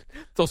tonight.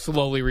 They'll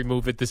slowly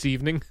remove it this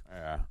evening.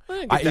 Yeah.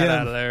 Get that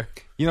out of there.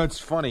 You know, it's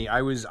funny. I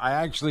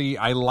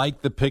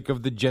like the pick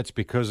of the Jets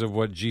because of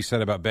what G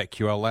said about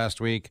BetQL last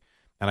week.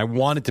 And I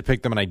wanted to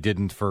pick them, and I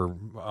didn't for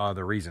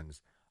the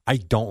reasons. I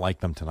don't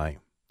like them tonight.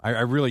 I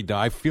really don't.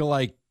 I feel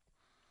like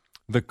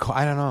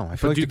I don't know. I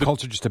feel like the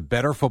Colts are just a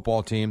better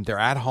football team. They're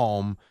at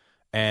home,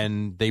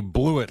 and they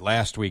blew it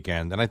last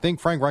weekend. And I think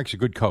Frank Reich's a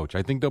good coach.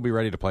 I think they'll be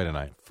ready to play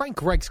tonight. Frank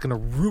Reich's going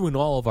to ruin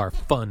all of our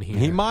fun here.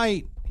 He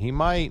might.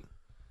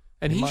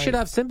 And he should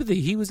have sympathy.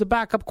 He was a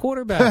backup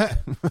quarterback.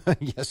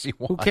 Yes, he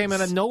was. Who came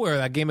out of nowhere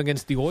that game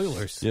against the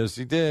Oilers. Yes,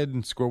 he did.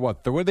 And scored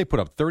what? What did they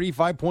put up?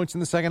 35 points in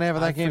the second half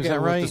of that game? Is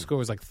that right? The score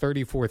was like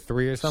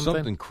 34-3 or something.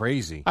 Something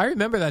crazy. I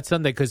remember that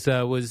Sunday because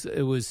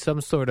it was some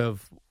sort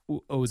of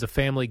it was a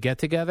family get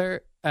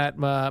together at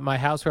my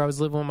house where I was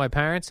living with my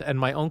parents, and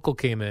my uncle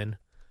came in, and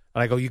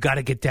I go, "You got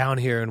to get down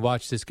here and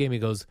watch this game." He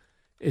goes,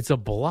 "It's a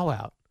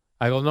blowout."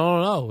 I go,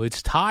 "No,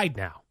 it's tied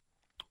now."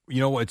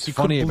 You know what's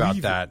funny about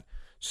that?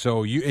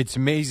 So it's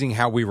amazing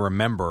how we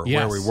remember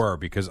where we were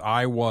because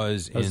I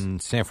was in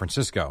San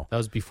Francisco. That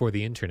was before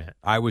the internet.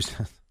 I was,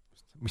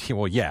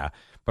 well, yeah,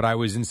 but I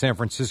was in San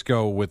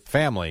Francisco with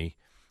family,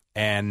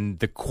 and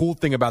the cool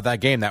thing about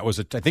that game, that was,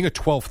 I think, a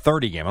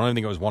 12:30 game. I don't even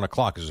think it was 1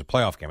 o'clock. It was a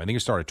playoff game. I think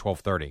it started at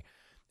 12:30.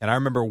 And I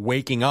remember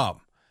waking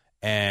up,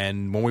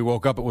 and when we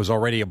woke up, it was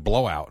already a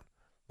blowout.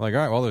 I'm like,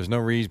 all right, well, there's no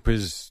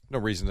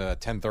reason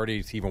at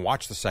 10:30 to even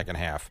watch the second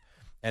half.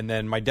 And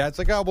then my dad's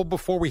like, oh, well,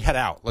 before we head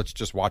out, let's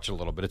just watch it a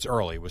little bit. It's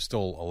early. It was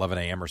still 11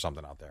 a.m. or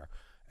something out there.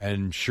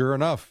 And sure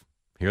enough,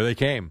 here they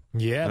came.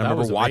 Yeah, and I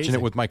remember watching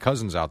it with my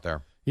cousins out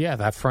there. Yeah,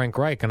 that Frank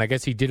Reich. And I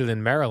guess he did it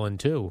in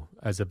Maryland, too,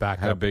 as a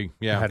backup.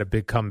 Had a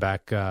big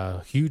comeback,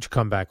 huge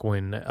comeback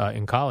win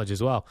in college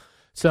as well.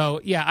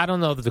 So, yeah, I don't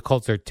know that the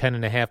Colts are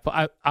 10.5,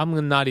 but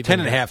I'm not even.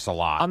 10.5's a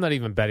lot. I'm not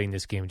even betting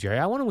this game, Jerry.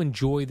 I want to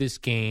enjoy this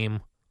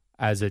game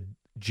as a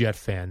Jet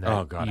fan.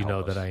 That you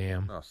know that I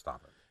am. Oh,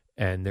 stop it.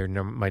 And they're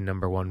my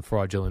number one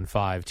fraudulent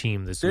 5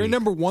 team this week. They're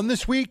number 1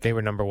 this week? They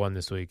were number 1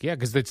 this week. Yeah,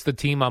 because it's the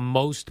team I'm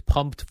most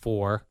pumped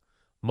for,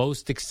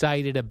 most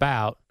excited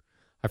about.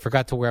 I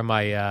forgot to wear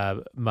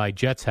my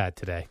Jets hat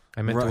today.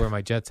 I meant to wear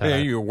my Jets hat. Yeah,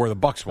 you wore the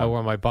Bucks one. I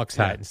wore my Bucks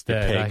hat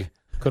instead. I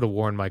could have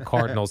worn my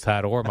Cardinals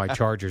hat or my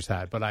Chargers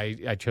hat, but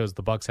I chose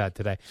the Bucks hat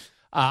today.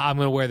 I'm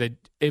going to wear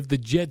if the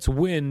Jets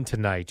win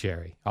tonight,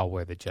 Jerry, I'll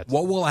wear the Jets.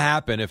 What will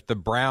happen if the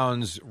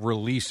Browns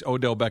release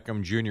Odell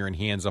Beckham Jr. and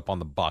he ends up on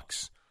the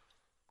Bucs?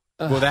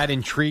 Will that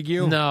intrigue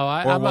you? No.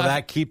 Or will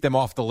that keep them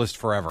off the list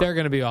forever? They're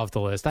going to be off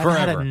the list. I've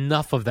had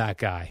enough of that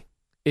guy.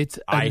 It's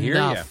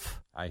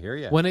enough. I hear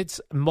you. When it's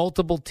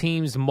multiple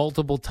teams,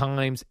 multiple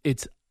times,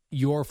 it's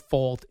your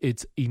fault.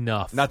 It's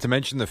enough. Not to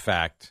mention the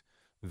fact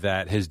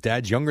that his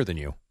dad's younger than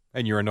you,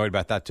 and you're annoyed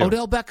about that too.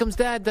 Odell Beckham's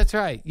dad? That's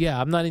right. Yeah,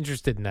 I'm not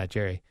interested in that,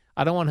 Jerry.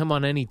 I don't want him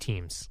on any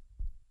teams.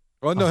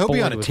 Well, no, he'll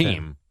be on a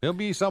team. He'll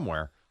be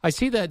somewhere. I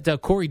see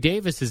that Corey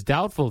Davis is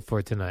doubtful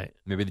for tonight.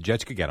 Maybe the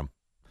Jets could get him.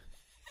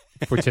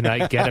 For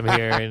tonight, get him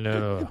here.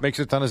 And, makes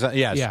a ton of sense.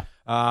 Yes.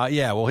 Yeah.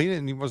 Yeah. Well,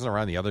 he wasn't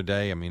around the other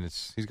day. I mean,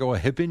 he's got a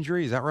hip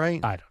injury. Is that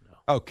right? I don't know.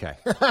 Okay.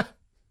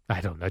 I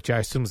don't know.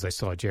 As soon as I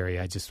saw Jerry,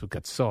 I just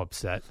got so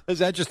upset. Is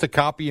that just a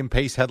copy and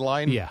paste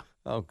headline? Yeah.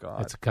 Oh,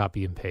 God. It's a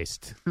copy and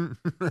paste.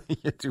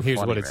 Here's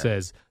what it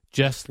says.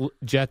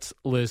 Jets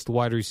list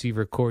wide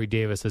receiver Corey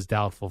Davis as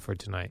doubtful for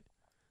tonight.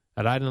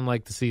 And I didn't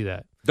like to see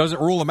that.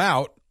 Doesn't rule him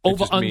out.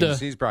 Over under.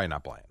 He's probably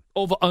not playing.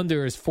 Over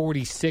under is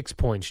 46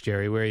 points,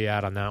 Jerry. Where are you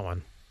at on that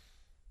one?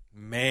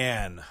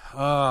 Man.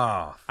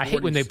 I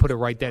hate when they put it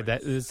right there.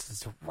 This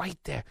is right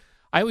there.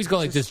 I always go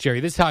like this, Jerry.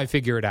 This is how I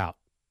figure it out.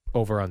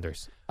 Over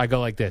unders. I go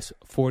like this.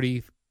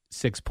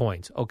 46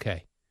 points.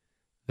 Okay.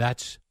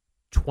 That's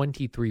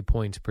 23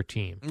 points per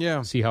team.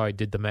 Yeah. See how I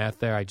did the math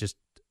there? I just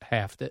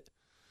halved it.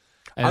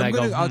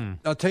 And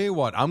I'll tell you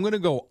what. I'm going to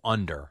go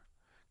under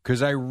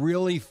because I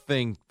really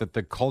think that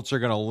the Colts are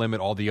going to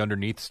limit all the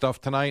underneath stuff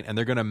tonight, and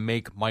they're going to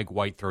make Mike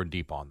White throw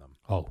deep on them.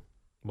 Oh,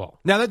 well.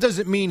 Now, that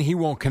doesn't mean he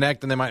won't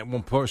connect and they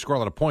won't score a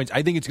lot of points.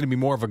 I think it's going to be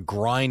more of a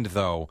grind,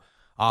 though,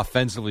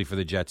 offensively for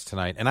the Jets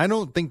tonight. And I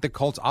don't think the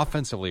Colts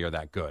offensively are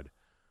that good.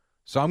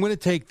 So I'm going to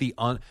take the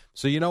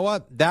So you know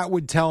what? That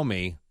would tell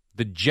me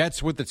the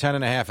Jets with the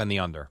 10.5 and the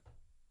under.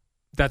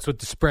 That's what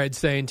the spread's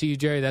saying to you,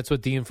 Jerry? That's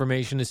what the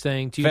information is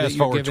saying to you? Fast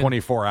forward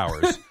 24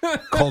 hours.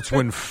 Colts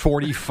win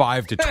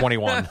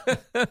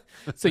 45-21.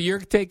 So you're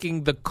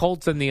taking the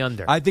Colts and the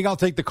under? I think I'll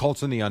take the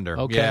Colts and the under.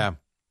 Okay. Yeah.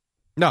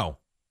 No.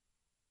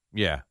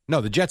 Yeah.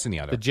 No, the Jets in the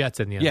under. The Jets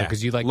in the under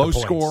because you like low the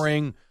points.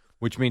 Scoring,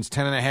 which means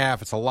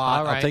 10.5. It's a lot.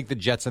 All right. I'll take the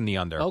Jets in the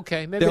under.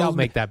 Okay, maybe I'll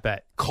make that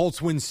bet.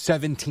 Colts win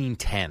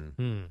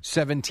 17-10,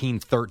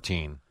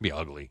 17-13. Be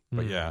ugly,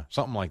 but yeah,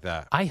 something like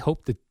that. I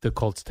hope that the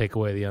Colts take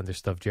away the under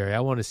stuff, Jerry. I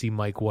want to see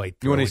Mike White.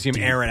 You want to see him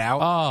air it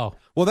out? Oh.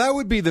 Well, that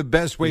would be the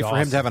best way for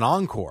him to have an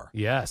encore.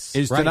 Yes.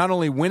 Is to not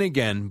only win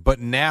again, but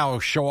now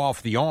show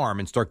off the arm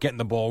and start getting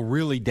the ball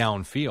really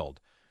downfield.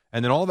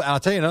 And then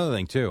I'll tell you another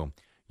thing, too.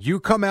 You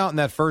come out in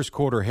that first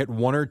quarter, hit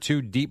one or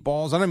two deep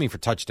balls. I don't mean for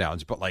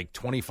touchdowns, but like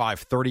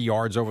 25, 30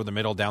 yards over the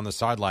middle down the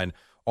sideline.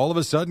 All of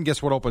a sudden,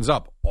 guess what opens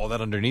up? All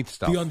that underneath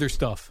stuff. The under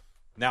stuff.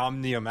 Now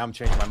I'm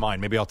changing my mind.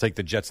 Maybe I'll take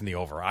the Jets in the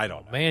over. I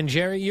don't know. Man,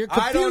 Jerry, you're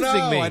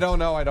confusing me. I don't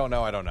know.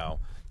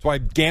 That's why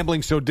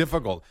gambling's so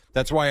difficult.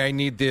 That's why I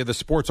need the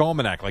sports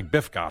almanac like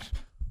Biff got.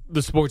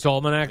 The sports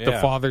almanac, the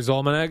father's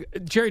almanac.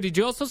 Jerry, did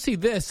you also see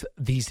this?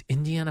 These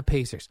Indiana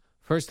Pacers.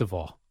 First of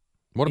all.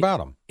 What about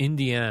them?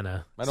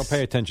 Indiana. I don't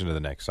pay attention to the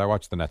Knicks. I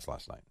watched the Nets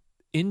last night.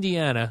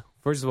 Indiana,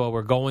 first of all,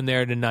 we're going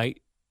there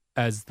tonight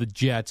as the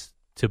Jets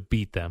to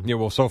beat them. Yeah,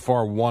 well, so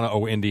far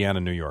 1-0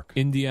 Indiana, New York.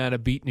 Indiana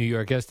beat New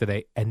York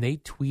yesterday, and they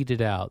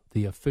tweeted out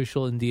the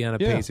official Indiana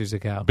Pacers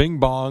account. Bing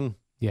bong.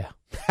 Yeah.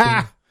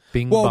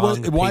 Bing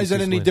bong. Why is that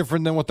any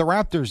different than what the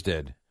Raptors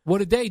did? What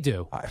did they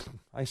do?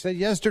 I said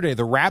yesterday,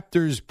 the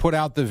Raptors put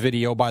out the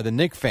video by the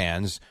Knicks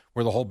fans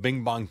where the whole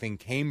Bing Bong thing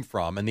came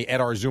from, and the Ed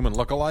Arzuman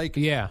lookalike.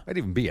 Yeah. Might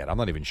even be it. I'm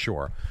not even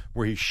sure.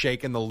 Where he's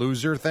shaking the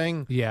loser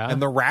thing. Yeah. And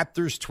the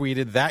Raptors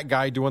tweeted that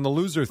guy doing the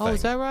loser thing. Oh,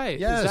 is that right?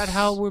 Yes. Is that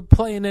how we're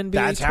playing NBA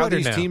That's Twitter how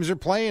these now? teams are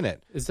playing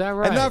it. Is that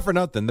right? And not for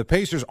nothing, the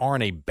Pacers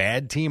aren't a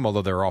bad team,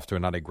 although they're off to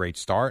not a great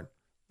start.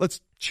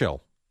 Let's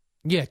chill.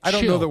 Yeah, I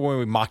don't know that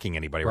we're mocking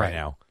anybody right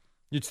now.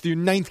 It's your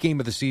 9th game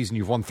of the season.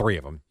 You've won 3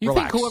 of them. You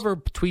Relax. think whoever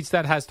tweets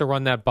that has to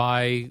run that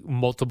by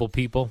multiple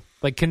people?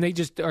 Like, are they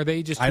just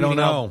I don't tweeting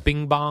know. out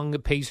Bing Bong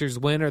Pacers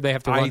win, or they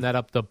have to run that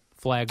up the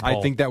flagpole?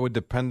 I think that would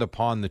depend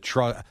upon the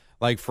trust.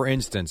 Like, for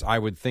instance, I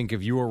would think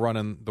if you were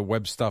running the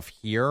web stuff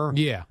here.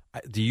 Yeah.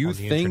 Do you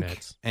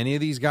think any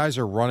of these guys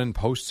are running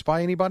posts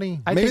by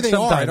anybody? Maybe they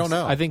are. I don't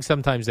know. I think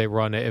sometimes they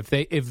run it.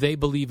 If they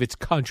believe it's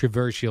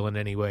controversial in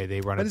any way,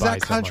 they run it by someone.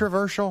 Is that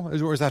controversial?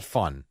 Or is that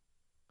fun?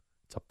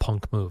 It's a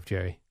punk move,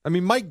 Jerry. I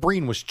mean, Mike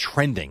Breen was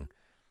trending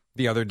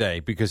the other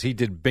day because he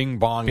did Bing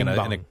Bong,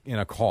 in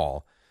a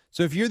call.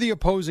 So if you're the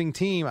opposing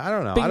team, I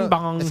don't know. Bing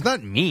Bong. It's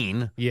not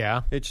mean.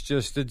 Yeah. It's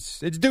just it's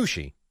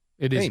douchey.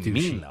 It is douchey.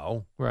 Mean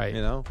though, right?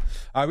 You know.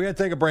 We got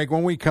to take a break.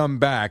 When we come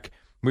back,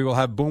 we will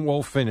have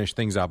We'll finish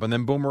things up, and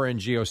then Boomer and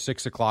Gio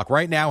 6:00.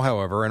 Right now,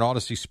 however, in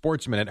Odyssey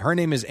Sports Minute, her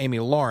name is Amy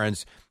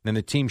Lawrence, and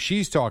the team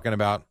she's talking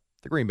about,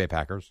 the Green Bay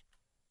Packers.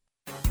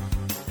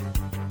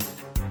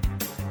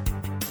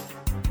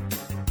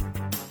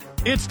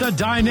 It's the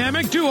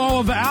dynamic duo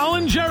of Al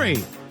and Jerry,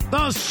 the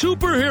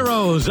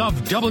superheroes of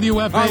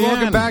WFAN. All right,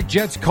 welcome back.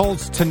 Jets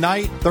Colts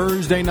tonight,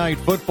 Thursday night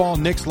football.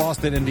 Knicks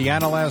lost at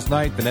Indiana last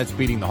night. The Nets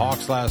beating the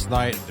Hawks last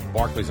night.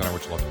 Barkley's on it,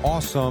 which looked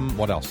awesome.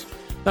 What else?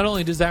 Not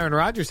only does Aaron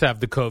Rodgers have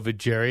the COVID,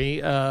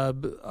 Jerry,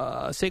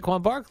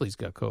 Saquon Barkley's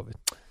got COVID.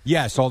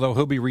 Yes, although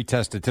he'll be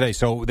retested today.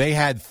 So they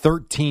had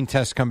 13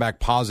 tests come back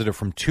positive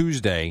from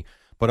Tuesday,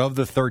 but of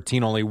the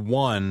 13, only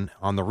one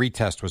on the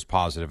retest was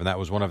positive, and that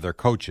was one of their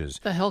coaches.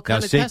 The hell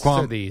kind of tests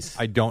are these?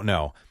 I don't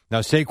know. Now,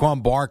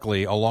 Saquon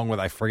Barkley, along with,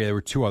 there were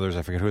two others,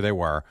 I forget who they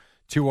were.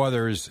 Two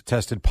others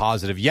tested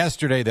positive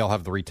yesterday. They'll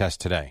have the retest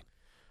today.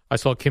 I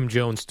saw Kim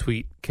Jones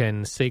tweet,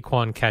 can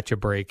Saquon catch a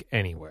break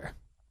anywhere?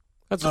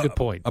 That's a good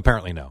point.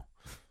 Apparently no.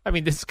 I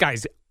mean, this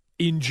guy's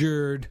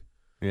injured.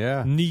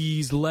 Yeah.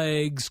 Knees,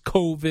 legs,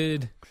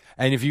 COVID.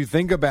 And if you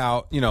think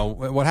about,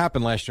 what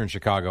happened last year in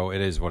Chicago,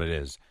 it is what it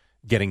is.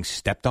 Getting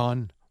stepped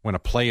on when a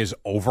play is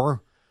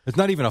over. It's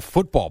not even a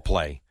football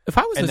play.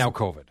 Now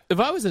COVID. If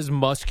I was as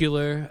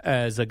muscular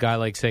as a guy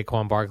like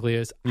Saquon Barkley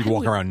is, you'd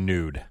walk around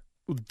nude.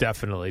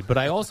 Definitely. But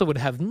I also would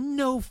have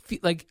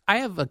I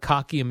have a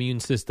cocky immune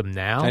system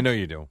now. I know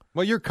you do.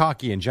 Well, you're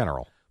cocky in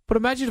general. But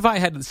imagine if I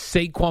had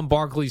Saquon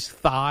Barkley's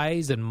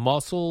thighs and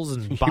muscles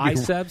and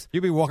biceps.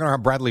 You'd be walking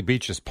around Bradley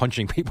Beach just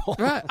punching people.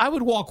 Right. I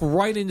would walk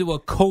right into a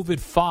COVID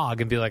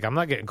fog and be like, I'm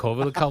not getting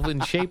COVID. Look how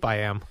in shape I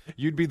am.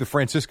 You'd be the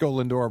Francisco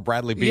Lindor of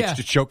Bradley Beach,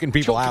 just choking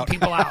people out.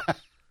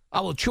 I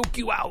will choke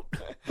you out.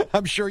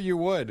 I'm sure you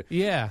would.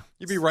 Yeah.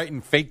 You'd be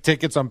writing fake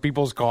tickets on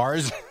people's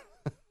cars.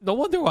 No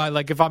wonder why,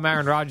 if I'm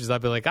Aaron Rodgers,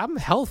 I'd be like, I'm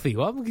healthy.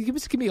 Well,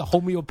 give me a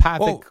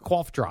homeopathic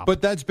cough drop.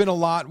 But that's been a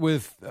lot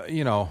with,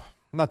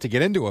 not to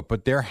get into it,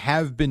 but there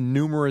have been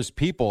numerous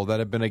people that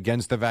have been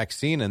against the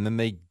vaccine, and then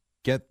they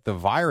get the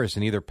virus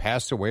and either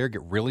pass away or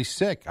get really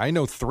sick. I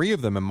know 3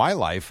 of them in my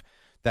life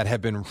that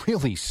have been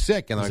really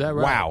sick, and they're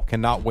like, wow,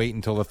 cannot wait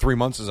until the 3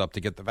 months is up to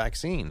get the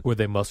vaccine. Were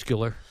they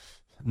muscular?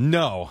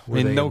 No,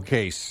 no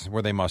case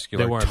were they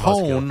muscular. They weren't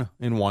muscular.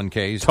 In one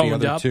case. Toned the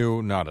other up?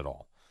 2, not at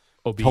all.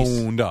 Obese?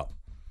 Toned up.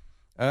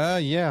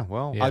 Yeah,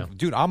 well, Yeah.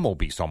 Dude, I'm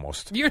obese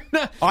almost. You're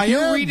not.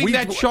 You're reading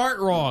that chart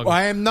wrong.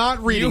 I am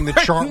not reading the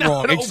chart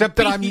wrong, except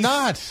that I'm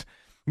not.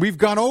 We've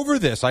gone over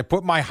this. I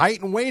put my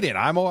height and weight in.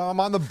 I'm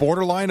on the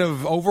borderline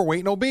of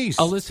overweight and obese.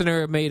 A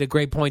listener made a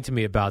great point to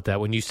me about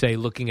that when you say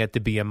looking at the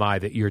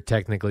BMI that you're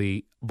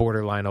technically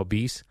borderline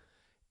obese.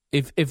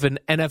 If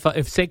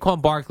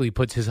Saquon Barkley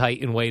puts his height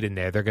and weight in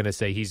there, they're going to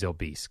say he's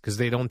obese because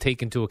they don't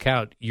take into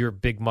account your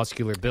big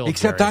muscular build.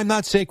 Except Jerry. I'm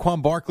not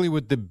Saquon Barkley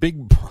with the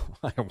big.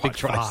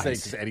 Watch what I say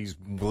because Eddie's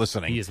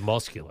listening. He is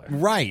muscular,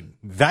 right?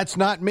 That's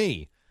not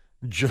me.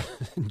 Just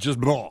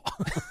blah.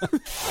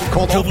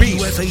 Called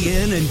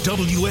WFAN and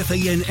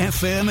WFAN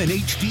FM and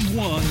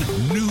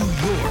HD1 New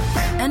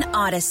York, an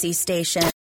Odyssey station.